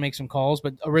call and make some calls,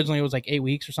 but originally it was like 8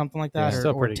 weeks or something like that, Yeah,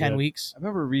 still or pretty 10 good. weeks. I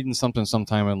remember reading something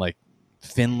sometime in like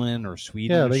Finland or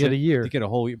Sweden. Yeah, or they shit. get a year. They get a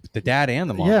whole year. The dad and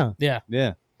the mom. Yeah, Yeah.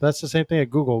 Yeah. that's the same thing at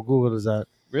Google. Google does that.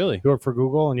 Really? You work for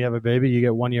Google and you have a baby, you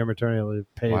get 1 year maternity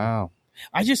leave paid. Wow.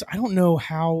 I don't know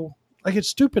how. Like, it's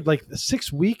stupid. Like,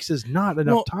 6 weeks is not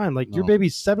enough Well, time. Like, your no.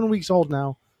 baby's 7 weeks old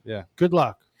now. Yeah. Good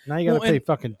luck. Now you got to Well, pay and-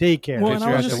 fucking daycare. Well, It's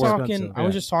and I was expensive. just More talking. expensive. I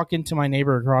was just talking to my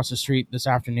neighbor across the street this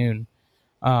afternoon,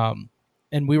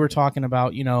 and we were talking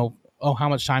about, how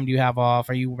much time do you have off?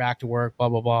 Are you back to work? Blah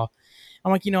blah blah.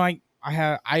 I'm like,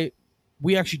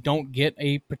 we actually don't get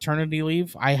a paternity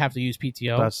leave. I have to use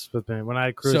PTO. That's the thing. When I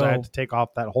had cruise, I had to take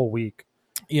off that whole week.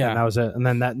 yeah. And that was it. And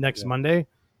then that next Monday,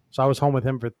 so I was home with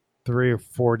him for 3 or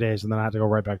 4 days, and then I had to go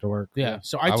right back to work. Yeah.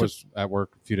 So I was at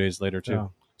work a few days later too. Yeah.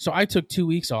 So I took 2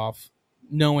 weeks off,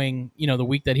 knowing, the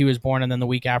week that he was born and then the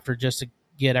week after, just to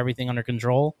get everything under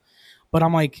control. But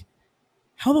I'm like,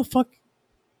 how the fuck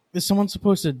is someone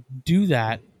supposed to do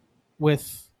that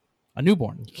with a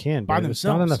newborn You can, by dude.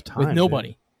 themselves, It's not enough time, with nobody?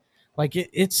 dude. Like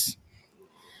it's.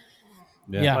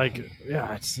 Yeah.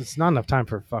 Yeah. It's not enough time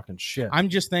for fucking shit. I'm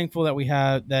just thankful that we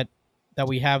have that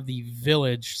we have the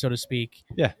village, so to speak.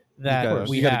 Yeah. That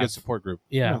we you got have. a good support group.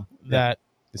 Yeah, that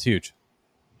It's huge.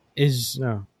 is.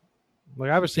 No.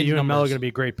 Like, obviously, In you and Mel are numbers. going to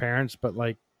be great parents, but,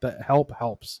 like, the help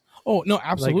helps. Oh no,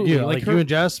 absolutely. Like you and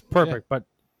Jess, perfect. But,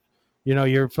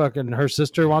 your fucking, her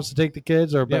sister wants to take the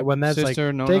kids, or but when that's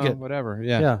sister, like, take it. whatever.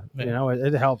 Yeah. Yeah.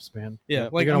 It helps, man. Yeah, Yeah,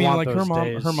 like you're gonna want like her those mom.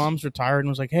 days. Her mom's retired and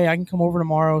was like, "Hey, I can come over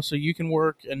tomorrow so you can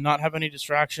work and not have any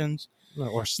distractions.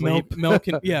 Or sleep. Mel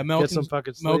can, yeah, Mel Get can, some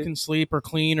fucking sleep. Mel can sleep or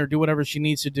clean or do whatever she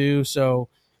needs to do." So,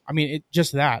 I mean, it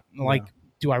just that. Like,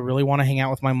 do I really want to hang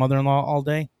out with my mother-in-law all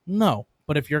day? No.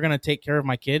 But if you're gonna take care of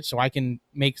my kids so I can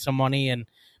make some money and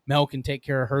Mel can take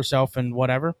care of herself and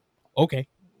whatever, okay,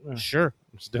 Yeah. sure.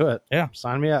 Let's do it. Yeah.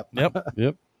 Sign me up. Yep.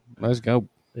 Yep. Let's go.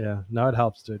 Yeah. No, it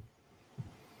helps, dude.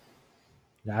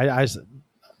 Yeah, I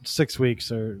 6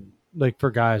 weeks are, like, for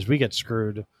guys, we get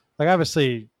screwed. Like,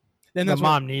 obviously, Then the that's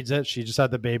mom needs it. She just had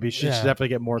the baby. She should Yeah. definitely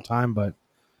get more time, but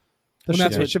Well,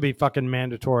 that's it what- should be fucking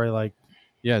mandatory, like,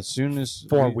 Yeah. As soon as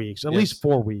 4 we- weeks. At yes. least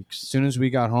 4 weeks. As soon as we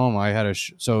got home, I had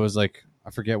so it was like,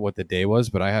 I forget what the day was,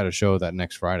 but I had a show that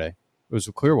next Friday. It was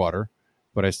Clearwater,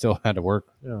 but I still had to work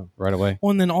Yeah. right away. well,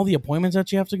 and then all the appointments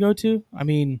that you have to go to. I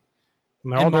mean,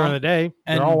 And they're all And during mom- the day.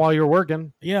 and- They're all while you're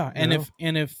working. yeah, and know?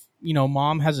 if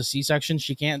mom has a C-section,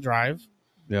 she can't drive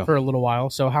Yeah. for a little while.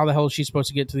 So how the hell is she supposed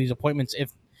to get to these appointments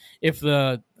if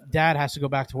the dad has to go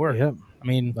back to work? Yep. I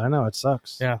mean, I know. It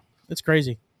sucks. yeah, it's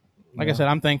crazy. Like I Yeah. said,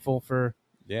 I'm thankful for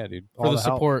Yeah, dude. the All the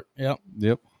help. support. Yep.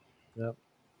 Yep.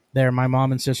 There, my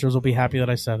mom and sisters will be happy that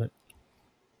I said it.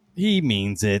 He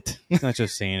means it. He's not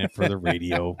just saying it for the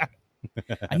radio.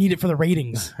 I need it for the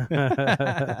ratings.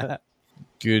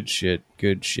 Good shit.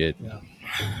 Good shit.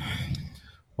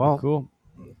 Well, Cool.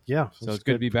 yeah. So it's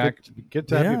good to be back. Good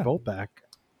to have Yeah. you both back.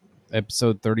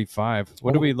 Episode 35.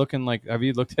 What are we looking like? Have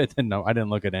you looked at the no? I didn't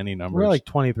look at any numbers. We're like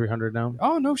 2,300 now.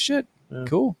 oh, no shit. Yeah.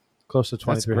 Cool. Close to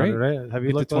 2,300, right? Have you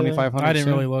Get looked to at it? 2,500 I didn't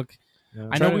soon? really look. Yeah.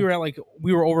 I know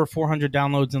we were over 400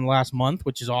 downloads in the last month,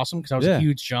 which is awesome because that was a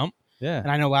huge jump. Yeah.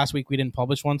 And I know last week we didn't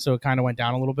publish one, so it kind of went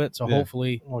down a little bit. So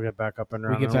hopefully we'll get back up and we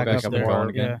running. get back up there. More,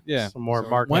 again. Yeah. Some more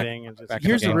marketing. And just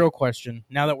Here's the real question.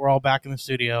 Now that we're all back in the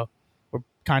studio, we're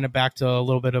kind of back to a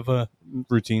little bit of a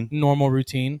normal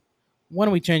routine. When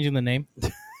are we changing the name?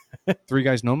 Three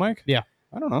Guys No Mic? Yeah.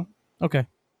 I don't know. Okay.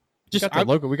 Just got the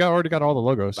logo. We already got all the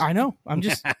logos. I know. I'm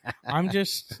just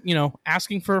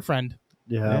asking for a friend.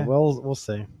 Yeah. We'll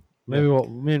see. Maybe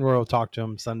me and Roy will talk to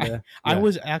him Sunday. I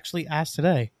was actually asked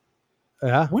today.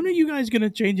 Yeah. When are you guys going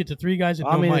to change it to Three Guys and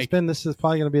No Mic? This is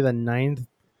probably going to be the 9th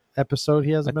episode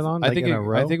he hasn't been on. I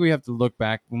think we have to look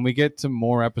back when we get to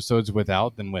more episodes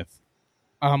without than with.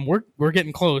 We're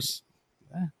getting close.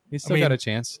 He's still got a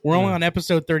chance. We're only on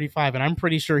episode 35, and I'm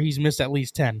pretty sure he's missed at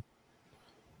least 10.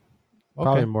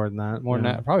 Probably more than that.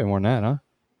 Probably more than that, huh?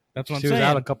 That's what I'm saying. He saying.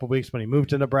 was out a couple weeks when he moved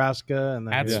to Nebraska, and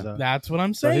then that's what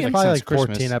I'm saying. So he's probably like 14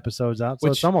 Christmas. episodes out, so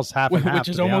it's almost half and half, which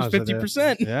is almost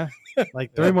 50%. Yeah,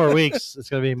 like 3 more weeks, it's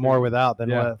going to be more without than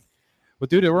with. Well,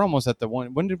 dude, we're almost at the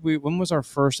one. When was our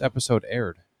first episode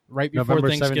aired? Right before November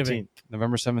Thanksgiving. 17th.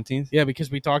 November 17th. Yeah,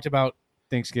 because we talked about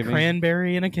Thanksgiving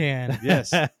cranberry in a can.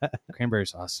 Yes, cranberry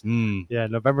sauce. Yeah,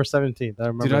 November 17th. I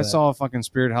remember. Dude, I saw a fucking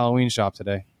Spirit Halloween shop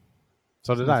today.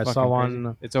 So did I. I saw one.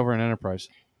 Crazy. It's over in Enterprise.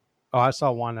 Oh, I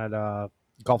saw one at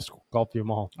Gulfview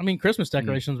Mall. I mean, Christmas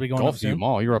decorations we going up soon. Gulfview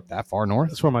Mall. You're up that far north?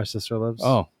 That's where my sister lives.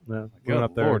 Oh, yeah, going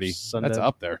up there. Lordy. Sunday. That's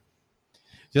up there.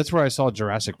 That's where I saw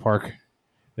Jurassic Park.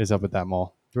 Is up at that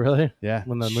mall. Really? Yeah.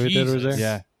 When the movie theater was there.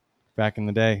 Yeah. Back in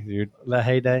the day, dude. The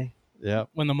heyday. Yeah.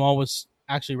 When the mall was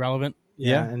actually relevant.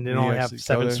 Yeah, and they only have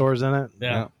 7 stores in it.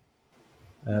 Yeah.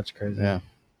 That's crazy. Yeah.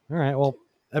 All right. Well,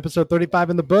 episode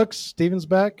 35 in the books. Steven's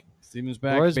back. Steven's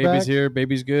back. Roy's Baby's back. here.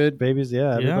 Baby's good. Baby's,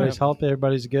 everybody's healthy.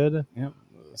 Everybody's good. Yep.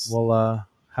 We'll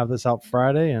have this out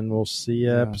Friday, and we'll see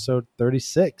you episode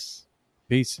 36.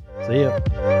 Peace. See ya.